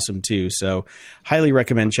to be awesome too. So, highly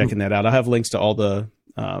recommend checking that out. I'll have links to all the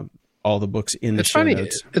books in the show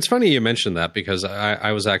notes. It's funny you mentioned that because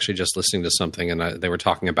I was actually just listening to something and they were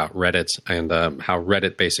talking about Reddit and how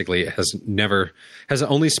Reddit basically has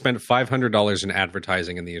only spent $500 in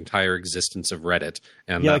advertising in the entire existence of Reddit.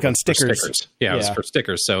 And like on stickers. Yeah, it was for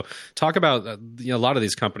stickers. So talk about a lot of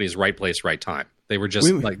these companies, right place, right time. They were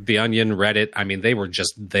just like The Onion, Reddit. I mean, they were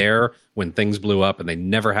just there when things blew up and they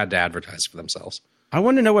never had to advertise for themselves. I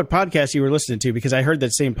want to know what podcast you were listening to because I heard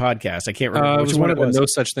that same podcast. I can't remember which one it was. No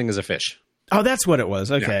Such Thing as a Fish. Oh, that's what it was.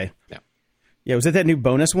 Okay. Yeah. Was it that new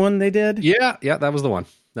bonus one they did? Yeah, that was the one.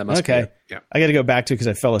 That must be it. Yeah. I got to go back to it because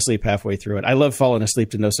I fell asleep halfway through it. I love falling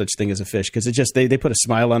asleep to No Such Thing as a Fish because it just they put a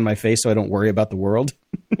smile on my face so I don't worry about the world.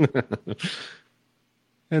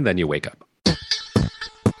 And then you wake up.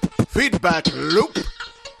 Feedback loop.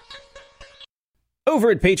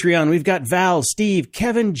 Over at Patreon, we've got Val, Steve,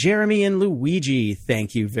 Kevin, Jeremy, and Luigi.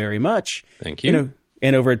 Thank you very much. Thank you.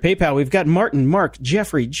 And over at PayPal, we've got Martin, Mark,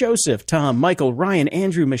 Jeffrey, Joseph, Tom, Michael, Ryan,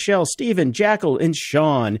 Andrew, Michelle, Stephen, Jackal, and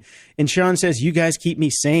Sean. And Sean says, you guys keep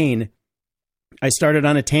me sane. I started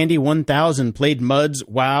on a Tandy 1000, played MUDs,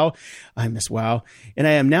 WoW. I miss WoW. And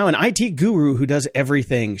I am now an IT guru who does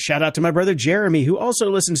everything. Shout out to my brother Jeremy, who also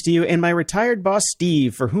listens to you, and my retired boss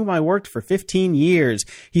Steve, for whom I worked for 15 years.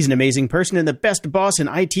 He's an amazing person and the best boss an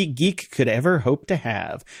IT geek could ever hope to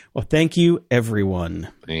have. Well, thank you, everyone.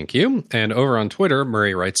 Thank you. And over on Twitter,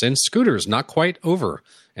 Murray writes in, scooters not quite over.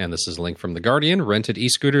 And this is a link from The Guardian. Rented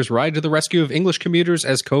e-scooters ride to the rescue of English commuters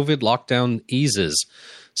as COVID lockdown eases.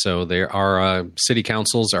 So there are city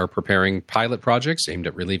councils are preparing pilot projects aimed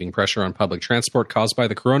at relieving pressure on public transport caused by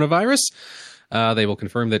the coronavirus. They will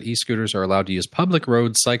confirm that e-scooters are allowed to use public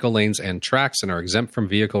roads, cycle lanes, and tracks and are exempt from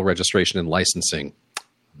vehicle registration and licensing.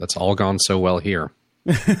 That's all gone so well here.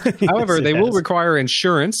 However, Yes, they it will has. require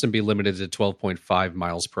insurance and be limited to 12.5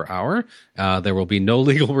 miles per hour. There will be no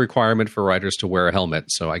legal requirement for riders to wear a helmet.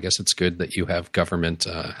 So I guess it's good that you have government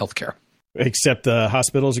health care. Except the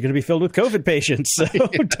hospitals are going to be filled with COVID patients. So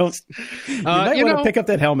don't. You might want to pick up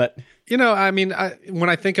that helmet. You know, I mean, when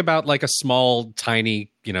I think about like a small, tiny,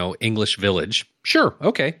 English village, sure,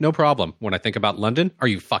 okay, no problem. When I think about London, are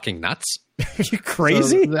you fucking nuts? Are you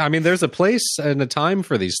crazy? So, I mean, there's a place and a time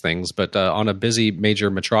for these things, but on a busy major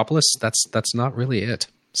metropolis, that's not really it.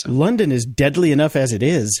 So London is deadly enough as it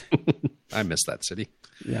is. I miss that city.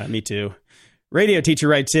 Yeah, me too. Radio teacher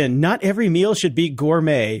writes in, not every meal should be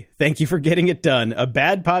gourmet. Thank you for getting it done. A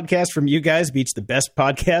bad podcast from you guys beats the best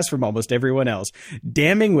podcast from almost everyone else.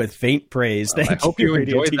 Damning with faint praise. I Thank hope you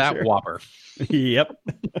radio enjoyed that teacher. Whopper. Yep.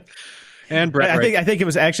 And Brett, I think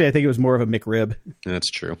it was more of a McRib. that's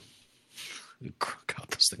true. God,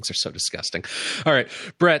 those things are so disgusting. All right.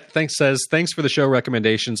 Brett thanks for the show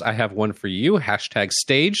recommendations. I have one for you.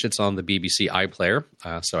 #staged. It's on the BBC iPlayer.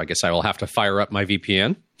 So I guess I will have to fire up my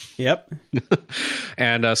VPN. Yep.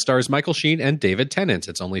 And stars Michael Sheen and David Tennant.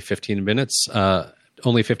 It's only 15 minutes.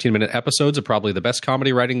 Only 15-minute episodes of probably the best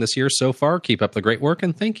comedy writing this year so far. Keep up the great work,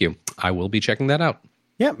 and thank you. I will be checking that out.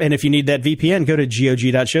 Yep. And if you need that VPN, go to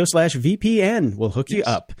gog.show/VPN. We'll hook you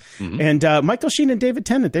up. Mm-hmm. And Michael Sheen and David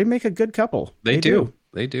Tennant, they make a good couple. They do.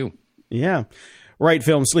 They do. Yeah. Right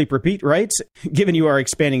Film Sleep Repeat writes, given you are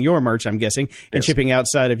expanding your merch, I'm guessing, and Yes. shipping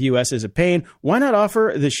outside of US is a pain, why not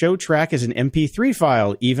offer the show track as an MP3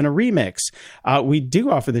 file, even a remix? We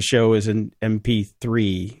do offer the show as an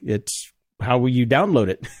MP3. It's how will you download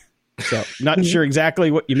it? So not sure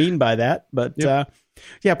exactly what you mean by that, but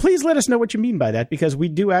yeah, please let us know what you mean by that, because we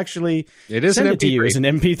do actually It is send an it to you MP3. as an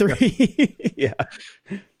MP3. Yeah.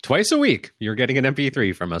 Twice a week, you're getting an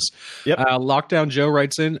MP3 from us. Yep. Lockdown Joe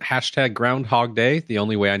writes in, #Groundhog Day. The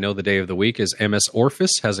only way I know the day of the week is MS Orphis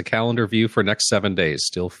has a calendar view for next 7 days.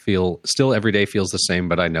 Still every day feels the same,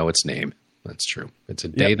 but I know its name. That's true. It's a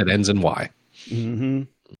day that ends in Y. Mm-hmm.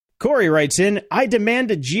 Corey writes in, I demand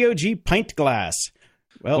a GOG pint glass.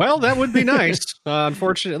 Well, that would be nice.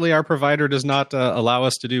 Unfortunately, our provider does not allow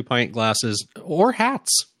us to do pint glasses or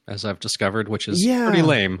hats, as I've discovered, which is pretty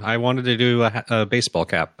lame. I wanted to do a baseball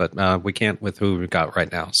cap, but we can't with who we've got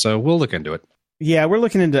right now. So we'll look into it. Yeah, we're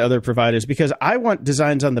looking into other providers because I want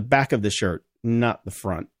designs on the back of the shirt, not the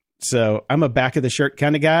front. So I'm a back of the shirt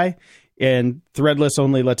kind of guy, and Threadless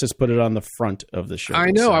only lets us put it on the front of the shirt.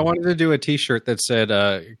 I know. So, I wanted to do a T-shirt that said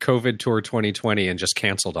COVID Tour 2020 and just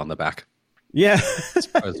canceled on the back. yeah, As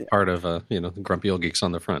part of the Grumpy Old Geeks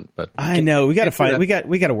on the front. But I know we got to can't do find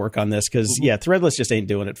we got to work on this because Threadless just ain't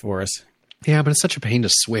doing it for us. yeah, but it's such a pain to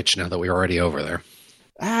switch now that we're already over there.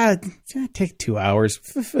 Take 2 hours.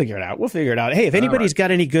 Figure it out. We'll figure it out. Hey, if anybody's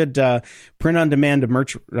got any good print-on-demand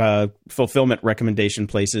merch fulfillment recommendation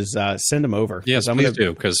places, send them over. Yes, I'm please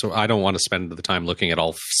do, because I don't want to spend the time looking at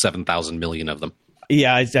all 7,000 million of them.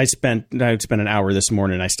 Yeah, I spent an hour this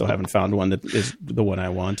morning. I still haven't found one that is the one I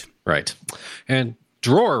want. Right. And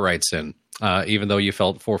Drawer writes in, even though you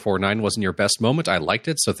felt 449 wasn't your best moment, I liked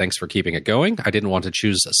it, so thanks for keeping it going. I didn't want to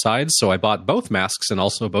choose sides, so I bought both masks and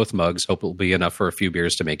also both mugs. Hope it will be enough for a few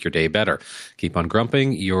beers to make your day better. Keep on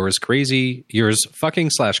grumping. Yours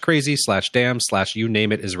fucking/crazy/damn/you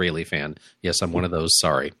name it Israeli fan. Yes, I'm one of those.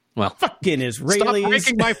 Sorry. Well, Fucking Israelis. stop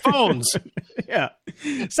breaking my phones. Yeah.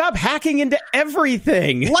 Stop hacking into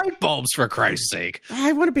everything. Light bulbs, for Christ's sake.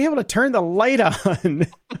 I want to be able to turn the light on.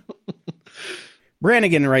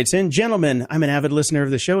 Brannigan writes in, gentlemen, I'm an avid listener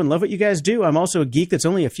of the show and love what you guys do. I'm also a geek that's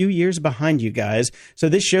only a few years behind you guys. So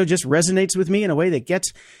this show just resonates with me in a way that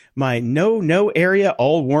gets my no area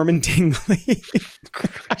all warm and tingly.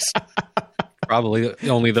 Probably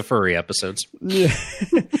only the furry episodes.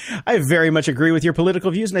 I very much agree with your political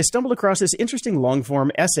views, and I stumbled across this interesting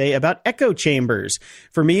long-form essay about echo chambers.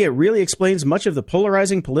 For me, it really explains much of the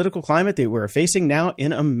polarizing political climate that we're facing now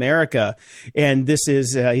in America. And this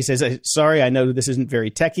is, he says, sorry, I know this isn't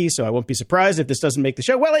very techie, so I won't be surprised if this doesn't make the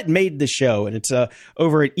show. Well, it made the show, and it's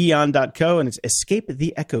over at eon.co, and it's Escape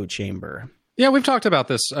the Echo Chamber. Yeah, we've talked about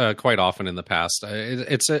this quite often in the past.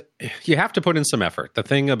 You have to put in some effort. The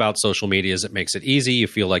thing about social media is it makes it easy. You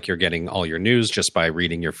feel like you're getting all your news just by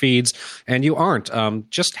reading your feeds, and you aren't.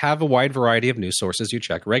 Just have a wide variety of news sources you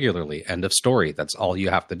check regularly. End of story. That's all you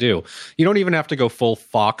have to do. You don't even have to go full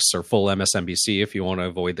Fox or full MSNBC if you want to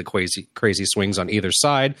avoid the crazy swings on either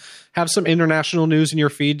side. Have some international news in your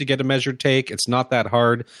feed to get a measured take. It's not that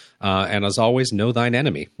hard. And as always, know thine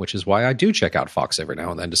enemy, which is why I do check out Fox every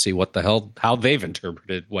now and then to see what the hell, how they've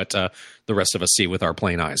interpreted what the rest of us see with our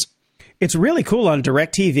plain eyes. It's really cool on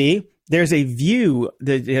DirecTV. there's a view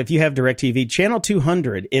that if you have DirecTV, channel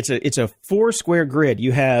 200, it's a 4-square grid.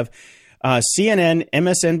 You have CNN,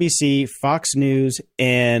 MSNBC, Fox News,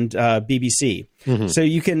 and BBC. Mm-hmm. So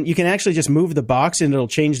you can actually just move the box and it'll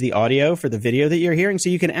change the audio for the video that you're hearing. So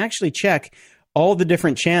you can actually check all the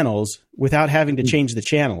different channels without having to change the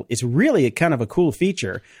channel. It's really kind of a cool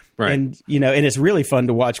feature. Right. And, and it's really fun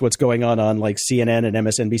to watch what's going on like CNN and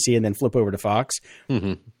MSNBC and then flip over to Fox.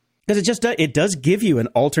 Mm-hmm. Because it does give you an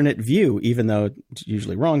alternate view, even though it's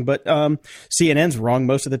usually wrong. But CNN's wrong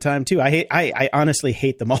most of the time too. I honestly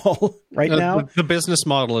hate them all now. The business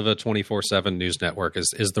model of a 24/7 news network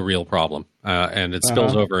is the real problem, and it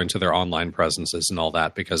spills over into their online presences and all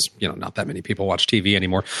that because not that many people watch TV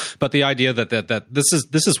anymore. But the idea that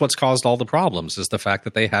this is what's caused all the problems is the fact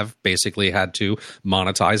that they have basically had to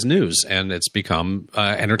monetize news, and it's become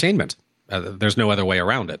entertainment. There's no other way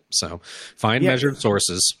around it. So find measured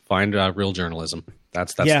sources, find real journalism.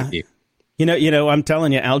 That's the key. I'm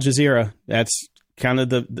telling you, Al Jazeera, that's kind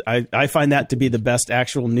of I find that to be the best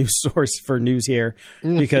actual news source for news here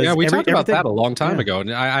because we talked about that a long time ago.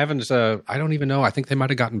 And I haven't, I don't even know. I think they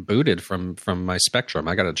might've gotten booted from my Spectrum.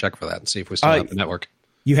 I got to check for that and see if we still have the network.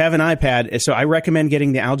 You have an iPad, so I recommend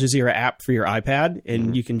getting the Al Jazeera app for your iPad,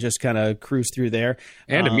 and you can just kind of cruise through there.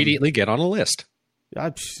 And immediately get on a list.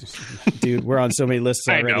 Dude, we're on so many lists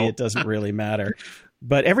already, it doesn't really matter.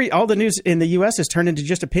 But all the news in the U.S. has turned into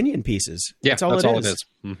just opinion pieces. Yeah, that's all it is.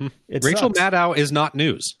 Mm-hmm. Rachel Maddow is not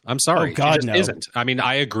news. I'm sorry. Oh, God, she just isn't. I mean,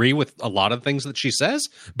 I agree with a lot of things that she says,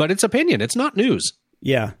 but it's opinion. It's not news.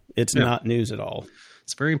 Yeah, it's not news at all.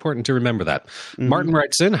 It's very important to remember that. Mm-hmm. Martin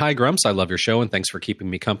writes in, "Hi, Grumps. I love your show, and thanks for keeping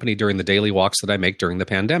me company during the daily walks that I make during the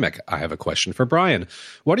pandemic. I have a question for Brian.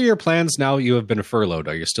 What are your plans now you have been furloughed?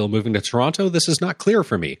 Are you still moving to Toronto? This is not clear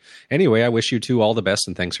for me. Anyway, I wish you two all the best,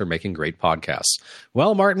 and thanks for making great podcasts."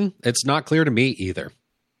 Well, Martin, it's not clear to me either.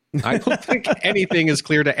 I don't think anything is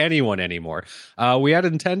clear to anyone anymore. We had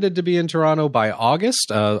intended to be in Toronto by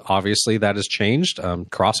August. Obviously, that has changed.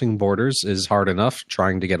 Crossing borders is hard enough.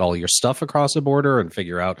 Trying to get all your stuff across a border and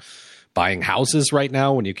figure out buying houses right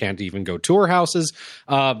now when you can't even go tour houses.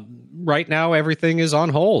 Right now, everything is on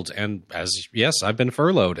hold. And I've been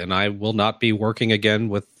furloughed, and I will not be working again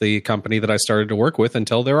with the company that I started to work with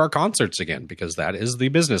until there are concerts again, because that is the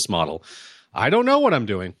business model. I don't know what I'm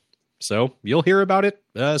doing. So you'll hear about it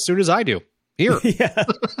as soon as I do. Here.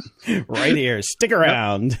 Right here. Stick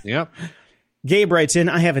around. Yep. Gabe writes in,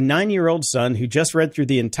 "I have a 9-year-old son who just read through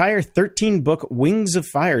the entire 13-book Wings of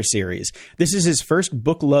Fire series. This is his first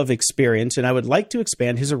book love experience, and I would like to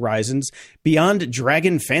expand his horizons beyond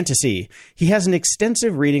dragon fantasy. He has an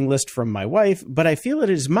extensive reading list from my wife, but I feel it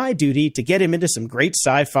is my duty to get him into some great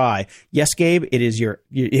sci-fi. Yes, Gabe, it is your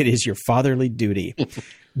fatherly duty."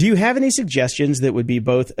 Do you have any suggestions that would be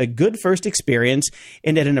both a good first experience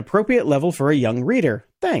and at an appropriate level for a young reader?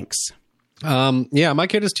 Thanks. My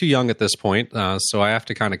kid is too young at this point, so I have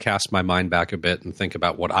to kind of cast my mind back a bit and think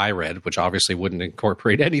about what I read, which obviously wouldn't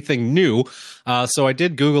incorporate anything new. So I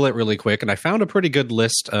did Google it really quick, and I found a pretty good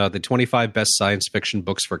list, the 25 best science fiction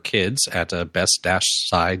books for kids at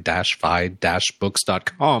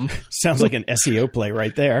best-sci-fi-books.com. Sounds like an SEO play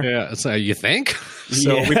right there. Yeah, so you think?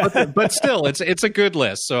 So yeah. But still, it's a good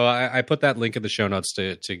list. So I put that link in the show notes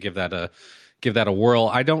to give that a whirl.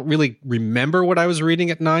 I don't really remember what I was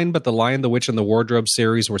reading at 9, but The Lion, the Witch, and the Wardrobe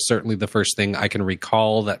series were certainly the first thing I can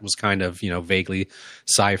recall that was kind of, vaguely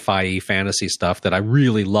sci-fi fantasy stuff that I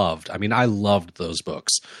really loved. I mean, I loved those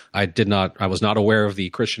books. I was not aware of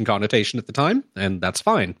the Christian connotation at the time, and that's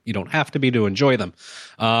fine. You don't have to be to enjoy them.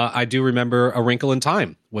 I do remember A Wrinkle in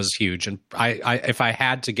Time was huge. And if I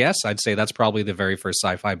had to guess, I'd say that's probably the very first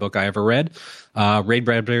sci-fi book I ever read. Ray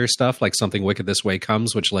Bradbury stuff like Something Wicked This Way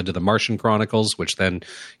Comes, which led to the Martian Chronicles, which then,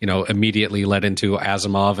 immediately led into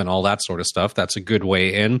Asimov and all that sort of stuff. That's a good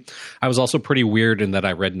way in. I was also pretty weird in that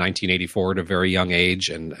I read 1984 at a very young age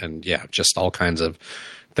and just all kinds of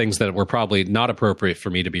things that were probably not appropriate for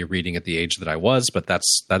me to be reading at the age that I was, but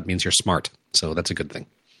that means you're smart. So that's a good thing.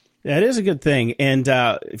 That is a good thing. And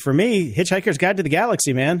for me, Hitchhiker's Guide to the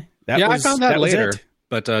Galaxy, man. I found that later.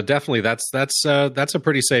 But definitely that's a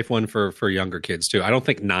pretty safe one for younger kids, too. I don't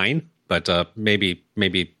think 9, but maybe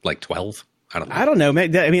like 12. I don't know.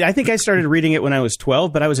 I mean, I think I started reading it when I was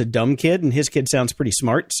 12, but I was a dumb kid, and his kid sounds pretty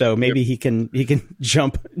smart, so maybe he can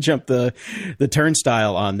jump the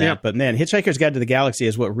turnstile on that. Yep. But man, Hitchhiker's Guide to the Galaxy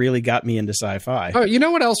is what really got me into sci-fi. Oh, you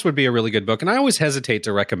know what else would be a really good book? And I always hesitate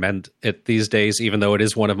to recommend it these days, even though it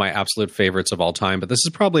is one of my absolute favorites of all time. But this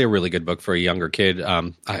is probably a really good book for a younger kid.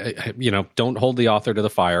 Don't hold the author to the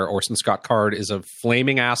fire. Orson Scott Card is a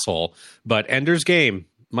flaming asshole, but Ender's Game,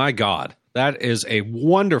 my God. That is a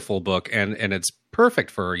wonderful book, and it's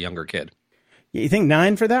Perfect for a younger kid. You think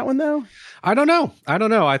 9 for that one, though? I don't know.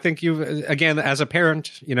 I think again, as a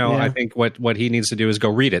parent, I think what he needs to do is go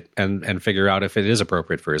read it and figure out if it is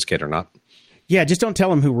appropriate for his kid or not. Yeah, just don't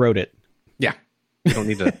tell him who wrote it. Yeah. You don't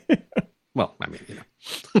need to. Well, I mean,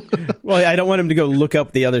 Well, I don't want him to go look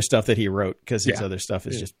up the other stuff that he wrote because his other stuff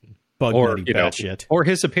is just bug-nutty bad shit. Or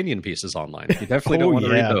his opinion pieces online. You definitely don't want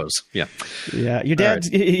to read those. Yeah. Yeah.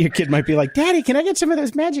 Your kid might be like, Daddy, can I get some of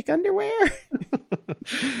those magic underwear?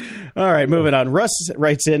 All right, moving on. Russ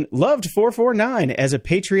writes in, loved 449 as a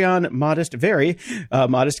Patreon very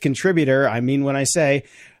modest contributor. I mean, when I say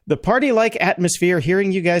the party-like atmosphere,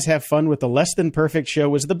 hearing you guys have fun with the less than perfect show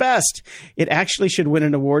was the best. It actually should win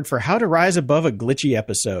an award for how to rise above a glitchy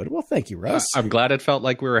episode. Well, thank you, Russ. I'm glad it felt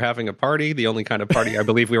like we were having a party. The only kind of party I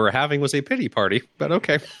believe we were having was a pity party, but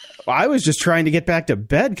okay. I was just trying to get back to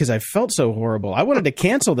bed because I felt so horrible. I wanted to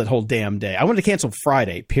cancel that whole damn day. I wanted to cancel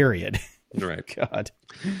Friday, period. Right. God.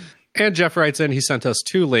 And Jeff writes in, he sent us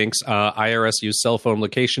 2 links. IRS used cell phone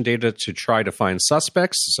location data to try to find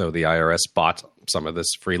suspects. So the IRS bought some of this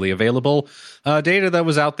freely available data that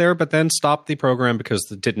was out there, but then stopped the program because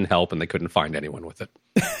it didn't help and they couldn't find anyone with it.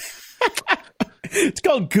 It's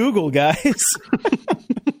called Google, guys.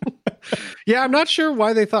 Yeah, I'm not sure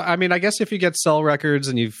why they thought. I mean, I guess if you get cell records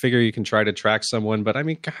and you figure you can try to track someone, but I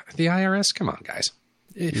mean, God, the IRS, come on, guys.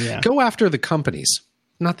 Yeah. Go after the companies,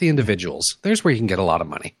 not the individuals. There's where you can get a lot of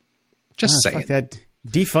money. Just saying. That.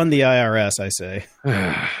 Defund the IRS, I say.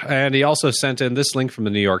 And he also sent in this link from the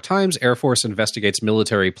New York Times. Air Force investigates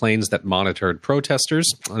military planes that monitored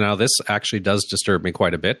protesters. Now, this actually does disturb me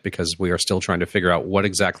quite a bit because we are still trying to figure out what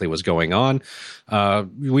exactly was going on.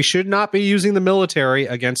 We should not be using the military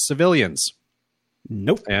against civilians.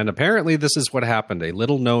 Nope. And apparently this is what happened. A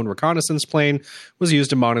little-known reconnaissance plane was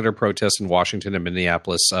used to monitor protests in Washington and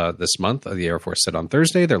Minneapolis this month. The Air Force said on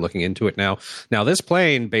Thursday. They're looking into it now. Now, this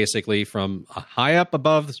plane, basically from high up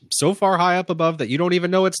above, so far high up above that you don't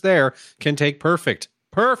even know it's there, can take perfect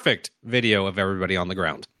video of everybody on the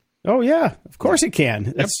ground. Oh, yeah. Of course it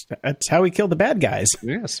can. That's how we kill the bad guys.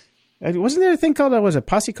 Yes. Wasn't there a thing called, was it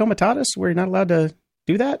posse comitatus, where you're not allowed to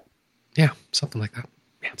do that? Yeah, something like that.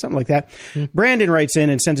 Something like that. Brandon writes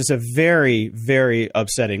in and sends us a very, very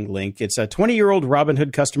upsetting link. It's a 20-year-old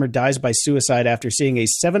Robinhood customer dies by suicide after seeing a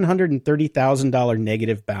 $730,000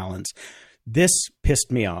 negative balance. This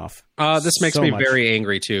pissed me off. This makes me very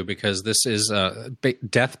angry, too, because this is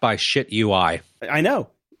death by shit UI. I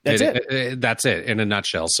know. That's it. That's it in a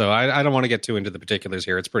nutshell. So I don't want to get too into the particulars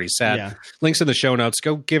here. It's pretty sad. Yeah. Links in the show notes.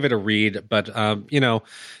 Go give it a read. But,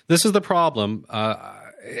 this is the problem.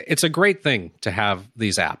 It's a great thing to have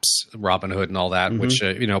these apps, Robinhood and all that, which,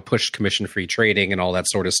 push commission-free trading and all that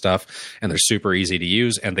sort of stuff. And they're super easy to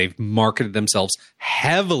use. And they've marketed themselves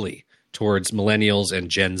heavily towards millennials and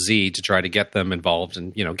Gen Z to try to get them involved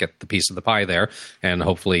and, get the piece of the pie there and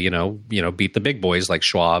hopefully, beat the big boys like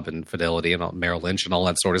Schwab and Fidelity and Merrill Lynch and all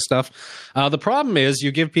that sort of stuff. The problem is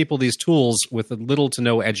you give people these tools with little to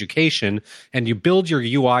no education and you build your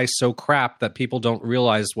UI so crap that people don't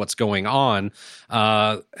realize what's going on.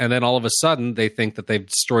 And then all of a sudden they think that they've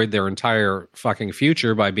destroyed their entire fucking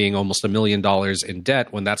future by being almost $1 million in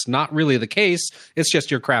debt when that's not really the case. It's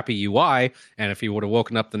just your crappy UI. And if you would have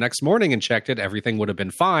woken up the next morning and checked it, everything would have been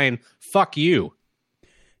fine. Fuck you.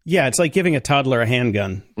 Yeah, it's like giving a toddler a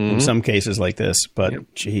handgun in some cases like this,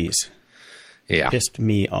 but geez. Yeah. Pissed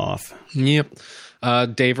me off. Yep.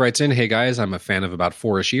 Dave writes in, hey guys, I'm a fan of about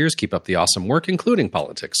 4-ish years. Keep up the awesome work, including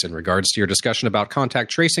politics. In regards to your discussion about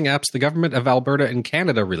contact tracing apps, the government of Alberta and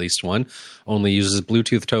Canada released one. Only uses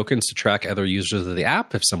Bluetooth tokens to track other users of the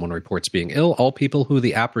app. If someone reports being ill, all people who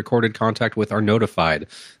the app recorded contact with are notified.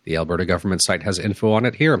 The Alberta government site has info on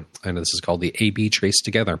it here, and this is called the AB Trace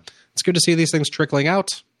Together. It's good to see these things trickling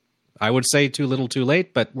out. I would say too little too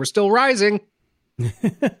late, but we're still rising.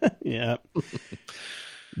 Yeah.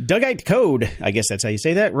 Dugite Code, I guess that's how you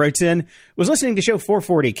say that, writes in, was listening to show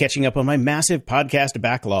 440, catching up on my massive podcast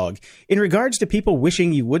backlog. In regards to people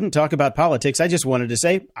wishing you wouldn't talk about politics, I just wanted to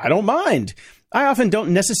say, I don't mind. I often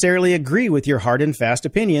don't necessarily agree with your hard and fast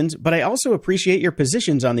opinions, but I also appreciate your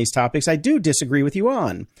positions on these topics I do disagree with you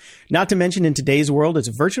on. Not to mention, in today's world, it's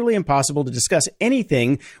virtually impossible to discuss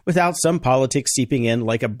anything without some politics seeping in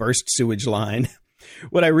like a burst sewage line.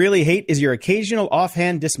 What I really hate is your occasional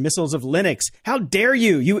offhand dismissals of Linux. How dare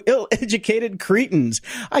you, you ill-educated cretins.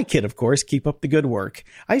 I kid, of course. Keep up the good work.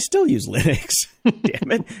 I still use Linux.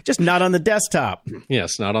 Damn it. Just not on the desktop.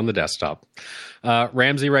 Yes, not on the desktop.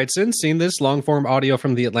 Ramsey writes in, seen this long-form audio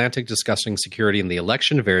from The Atlantic discussing security in the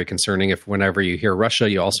election. Very concerning if whenever you hear Russia,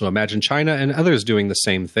 you also imagine China and others doing the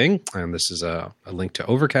same thing. And this is a link to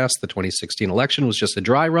Overcast. The 2016 election was just a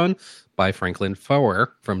dry run by Franklin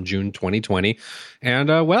Foer from June 2020. And,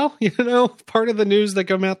 part of the news that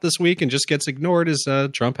came out this week and just gets ignored is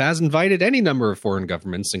Trump has invited any number of foreign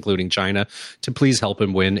governments, including China, to please help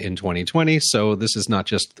him win in 2020. So this is not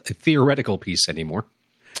just a theoretical piece anymore.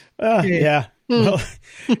 Yeah. Well,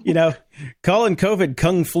 calling COVID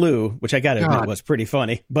Kung Flu, which I got to admit was pretty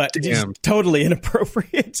funny, but just totally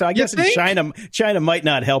inappropriate. So I guess China might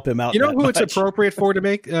not help him out. You know who much. It's appropriate for to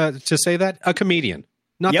make to say that? A comedian,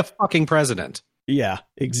 not the fucking president. Yeah,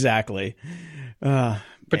 exactly.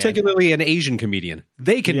 Particularly an Asian comedian.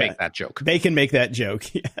 They can make that joke. They can make that joke.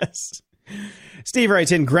 Yes. Steve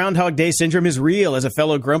writes in, Groundhog Day syndrome is real. As a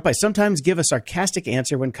fellow grump, I sometimes give a sarcastic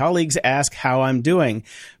answer when colleagues ask how I'm doing.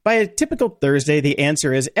 By a typical Thursday, the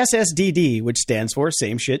answer is SSDD, which stands for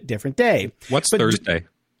same shit, different day. What's Thursday?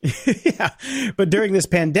 Yeah. But during this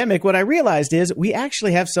pandemic, what I realized is we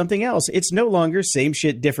actually have something else. It's no longer same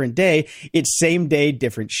shit, different day. It's same day,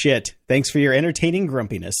 different shit. Thanks for your entertaining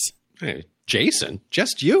grumpiness. Hey, Jason,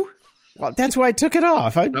 just you? Well, that's why I took it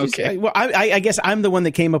off. I guess I'm the one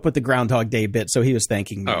that came up with the Groundhog Day bit, so he was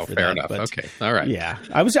thanking me for that. Oh, fair enough. But, okay. All right. Yeah.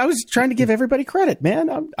 I was trying to give everybody credit, man.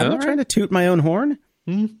 I'm not trying to toot my own horn.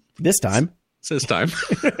 This time. It's this time.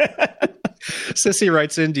 Sissy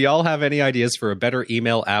writes in, do y'all have any ideas for a better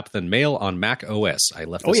email app than Mail on Mac OS? I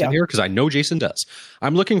left this in here because I know Jason does.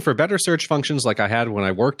 I'm looking for better search functions like I had when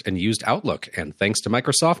I worked and used Outlook. And thanks to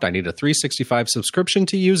Microsoft, I need a 365 subscription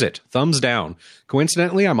to use it. Thumbs down.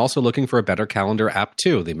 Coincidentally, I'm also looking for a better calendar app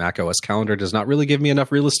too. The Mac OS calendar does not really give me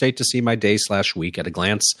enough real estate to see my day/week at a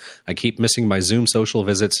glance. I keep missing my Zoom social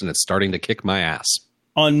visits and it's starting to kick my ass.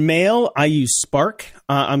 On Mail, I use Spark.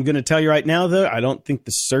 I'm going to tell you right now, though, I don't think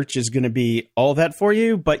the search is going to be all that for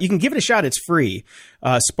you, but you can give it a shot. It's free.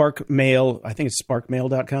 Spark Mail, I think it's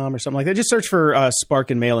sparkmail.com or something like that. Just search for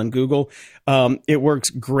Spark and Mail in Google. It works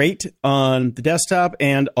great on the desktop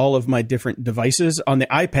and all of my different devices. On the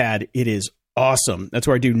iPad, it is awesome. That's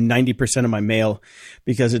where I do 90% of my mail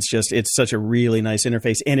because it's such a really nice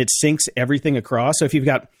interface and it syncs everything across. So if you've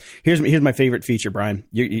got, here's my favorite feature, Brian.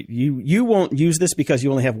 You won't use this because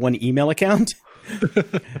you only have one email account.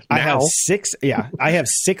 I have six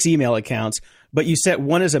email accounts, but you set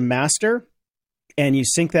one as a master and you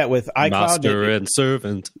sync that with iCloud. Master and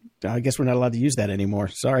servant. I guess we're not allowed to use that anymore.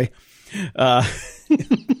 Sorry.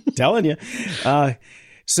 Telling you.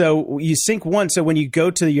 So you sync one. So when you go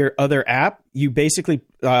to your other app, you basically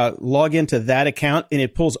log into that account and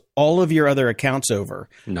it pulls all of your other accounts over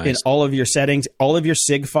in all of your settings, all of your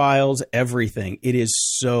SIG files, everything. It is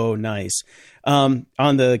so nice. On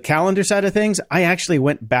the calendar side of things, I actually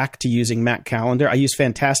went back to using Mac Calendar. I used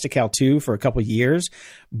Fantastical 2 for a couple of years,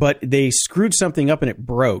 but they screwed something up and it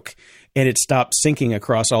broke. And it stopped syncing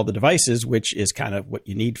across all the devices, which is kind of what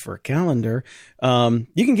you need for a calendar.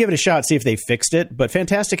 You can give it a shot, see if they fixed it. But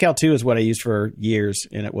Fantastical 2 is what I used for years,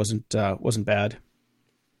 and it wasn't bad.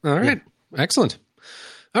 All right. Yeah. Excellent.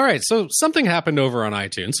 All right. So something happened over on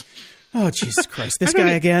iTunes. Oh, Jesus Christ. This guy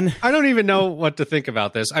again. I don't even know what to think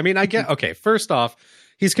about this. I mean, okay, first off,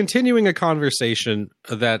 he's continuing a conversation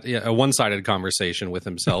a one-sided conversation with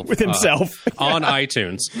himself. On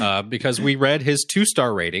iTunes, because we read his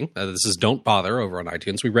 2-star rating. This is Don't Bother over on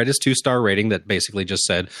iTunes. We read his 2-star rating that basically just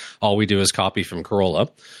said, all we do is copy from Corolla.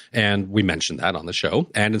 And we mentioned that on the show.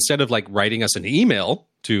 And instead of writing us an email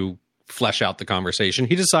to flesh out the conversation,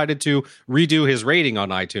 he decided to redo his rating on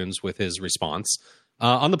iTunes with his response.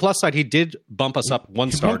 On the plus side, he did bump us up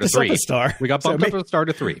 1 star to 3. We got bumped up a star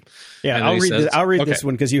to 3. Yeah, and I'll read this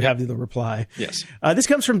one because you have the reply. Yes. This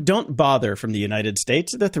comes from Don't Bother from the United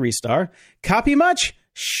States, the 3-star. Copy much?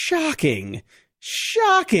 Shocking.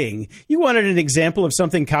 Shocking. You wanted an example of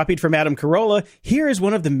something copied from Adam Carolla. Here is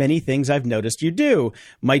one of the many things I've noticed you do.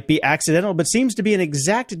 Might be accidental, but seems to be an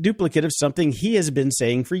exact duplicate of something he has been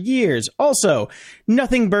saying for years. Also,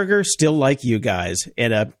 Nothing Burger, still like you guys.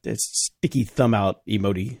 And a sticky thumb out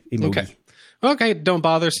emoji. Okay, Don't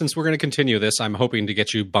Bother. Since we're going to continue this, I'm hoping to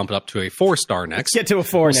get you bumped up to a 4-star next. Let's get to a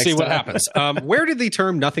 4 next We'll see what time. happens. Where did the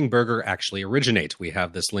term Nothing Burger actually originate? We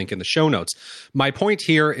have this link in the show notes. My point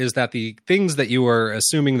here is that the things that you are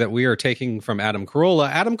assuming that we are taking from Adam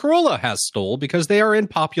Carolla has stole because they are in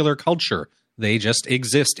popular culture. They just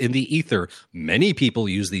exist in the ether. Many people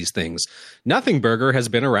use these things. Nothing burger has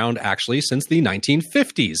been around actually since the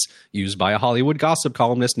 1950s, used by a Hollywood gossip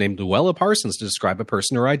columnist named Luella Parsons to describe a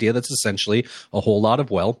person or idea that's essentially a whole lot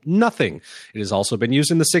of, well, nothing. It has also been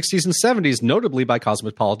used in the 60s and 70s, notably by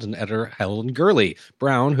Cosmopolitan editor Helen Gurley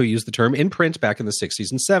Brown, who used the term in print back in the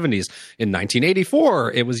 60s and 70s. In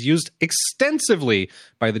 1984, it was used extensively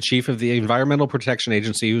by the chief of the Environmental Protection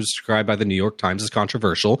Agency, who was described by the New York Times as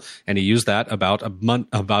controversial, and he used that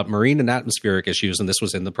about marine and atmospheric issues, and this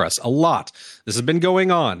was in the press a lot. This has been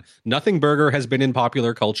going on. Nothing burger has been in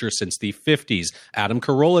popular culture since the 50s. Adam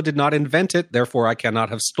Carolla did not invent it, therefore I cannot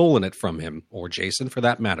have stolen it from him, or Jason for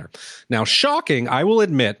that matter. Now, shocking, I will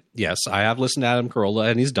admit, yes, I have listened to Adam Carolla,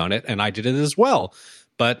 and he's done it, and I did it as well,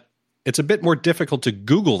 but it's a bit more difficult to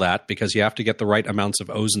Google that because you have to get the right amounts of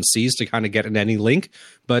O's and C's to kind of get in any link.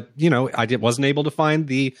 But, I wasn't able to find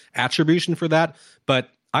the attribution for that. But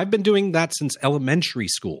I've been doing that since elementary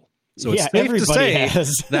school. So it's safe to say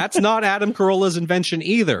that's not Adam Carolla's invention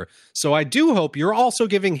either. So I do hope you're also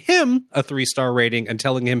giving him a 3-star rating and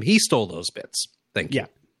telling him he stole those bits. Thank you. Yeah.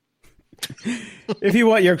 If you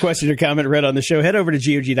want your question or comment read on the show, head over to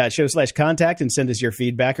gog.show/contact and send us your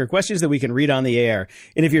feedback or questions that we can read on the air.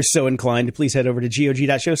 And if you're so inclined, please head over to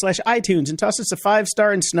gog.show/iTunes and toss us a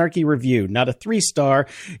 5-star and snarky review, not a 3-star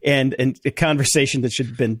and a conversation that should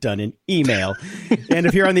have been done in email. And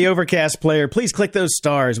if you're on the Overcast player, please click those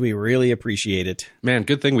stars. We really appreciate it. Man,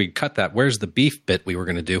 good thing we cut that "Where's the beef" bit we were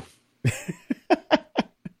going to do.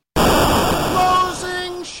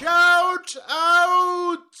 Closing shout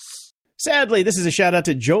outs. Sadly, this is a shout out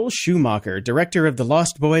to Joel Schumacher, director of The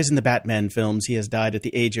Lost Boys and the Batman films. He has died at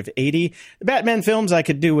the age of 80. The Batman films I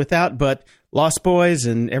could do without, but Lost Boys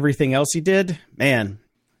and everything else he did, man,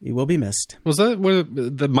 he will be missed. Was that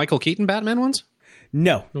the Michael Keaton Batman ones?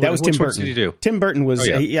 No, that was Tim Burton. Which ones did he do? Tim Burton was,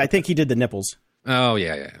 I think he did the nipples. Oh,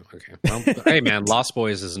 yeah. Okay. Well, hey, man, Lost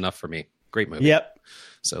Boys is enough for me. Great movie. Yep.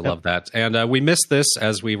 So love that. And we missed this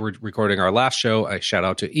as we were recording our last show. A shout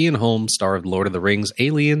out to Ian Holmes, star of Lord of the Rings,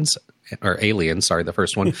 Alien, the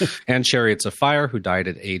first one, and Chariots of Fire, who died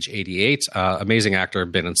at age 88. Amazing actor,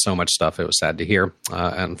 been in so much stuff. It was sad to hear.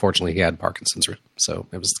 And unfortunately, he had Parkinson's. So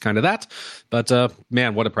it was kind of that. But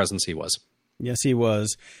man, what a presence he was. Yes, he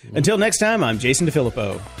was. Until next time, I'm Jason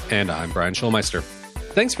DeFilippo. And I'm Brian Schulmeister.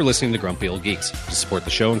 Thanks for listening to Grumpy Old Geeks. To support the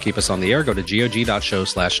show and keep us on the air, go to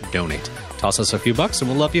gog.show/donate. Toss us a few bucks and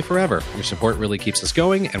we'll love you forever. Your support really keeps us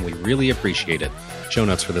going, and we really appreciate it. Show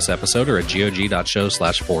notes for this episode are at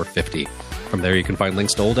gog.show/450. From there, you can find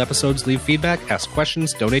links to old episodes, leave feedback, ask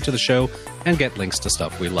questions, donate to the show, and get links to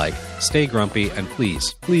stuff we like. Stay grumpy, and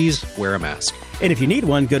please wear a mask. And if you need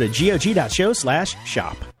one, go to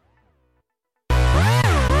gog.show/shop.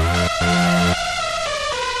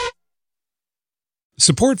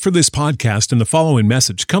 Support for this podcast and the following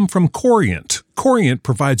message come from Corient. Corient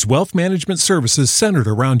provides wealth management services centered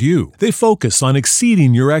around you. They focus on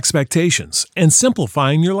exceeding your expectations and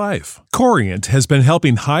simplifying your life. Corient has been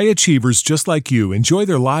helping high achievers just like you enjoy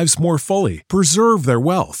their lives more fully, preserve their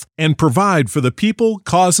wealth, and provide for the people,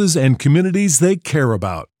 causes, and communities they care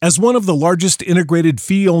about. As one of the largest integrated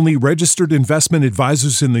fee-only registered investment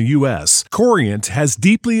advisors in the U.S., Corient has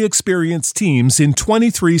deeply experienced teams in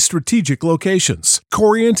 23 strategic locations.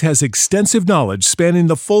 Corient has extensive knowledge spanning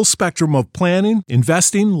the full spectrum of planning,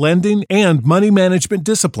 investing, lending, and money management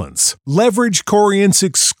disciplines. Leverage Corient's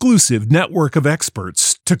exclusive network of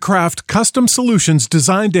experts to craft custom solutions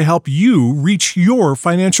designed to help you reach your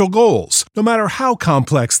financial goals, no matter how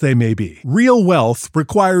complex they may be. Real wealth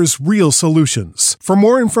requires real solutions. For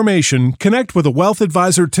more information, connect with a wealth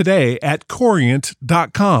advisor today at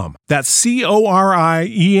Corient.com. That's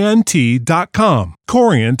Corient.com.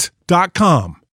 Corient.com.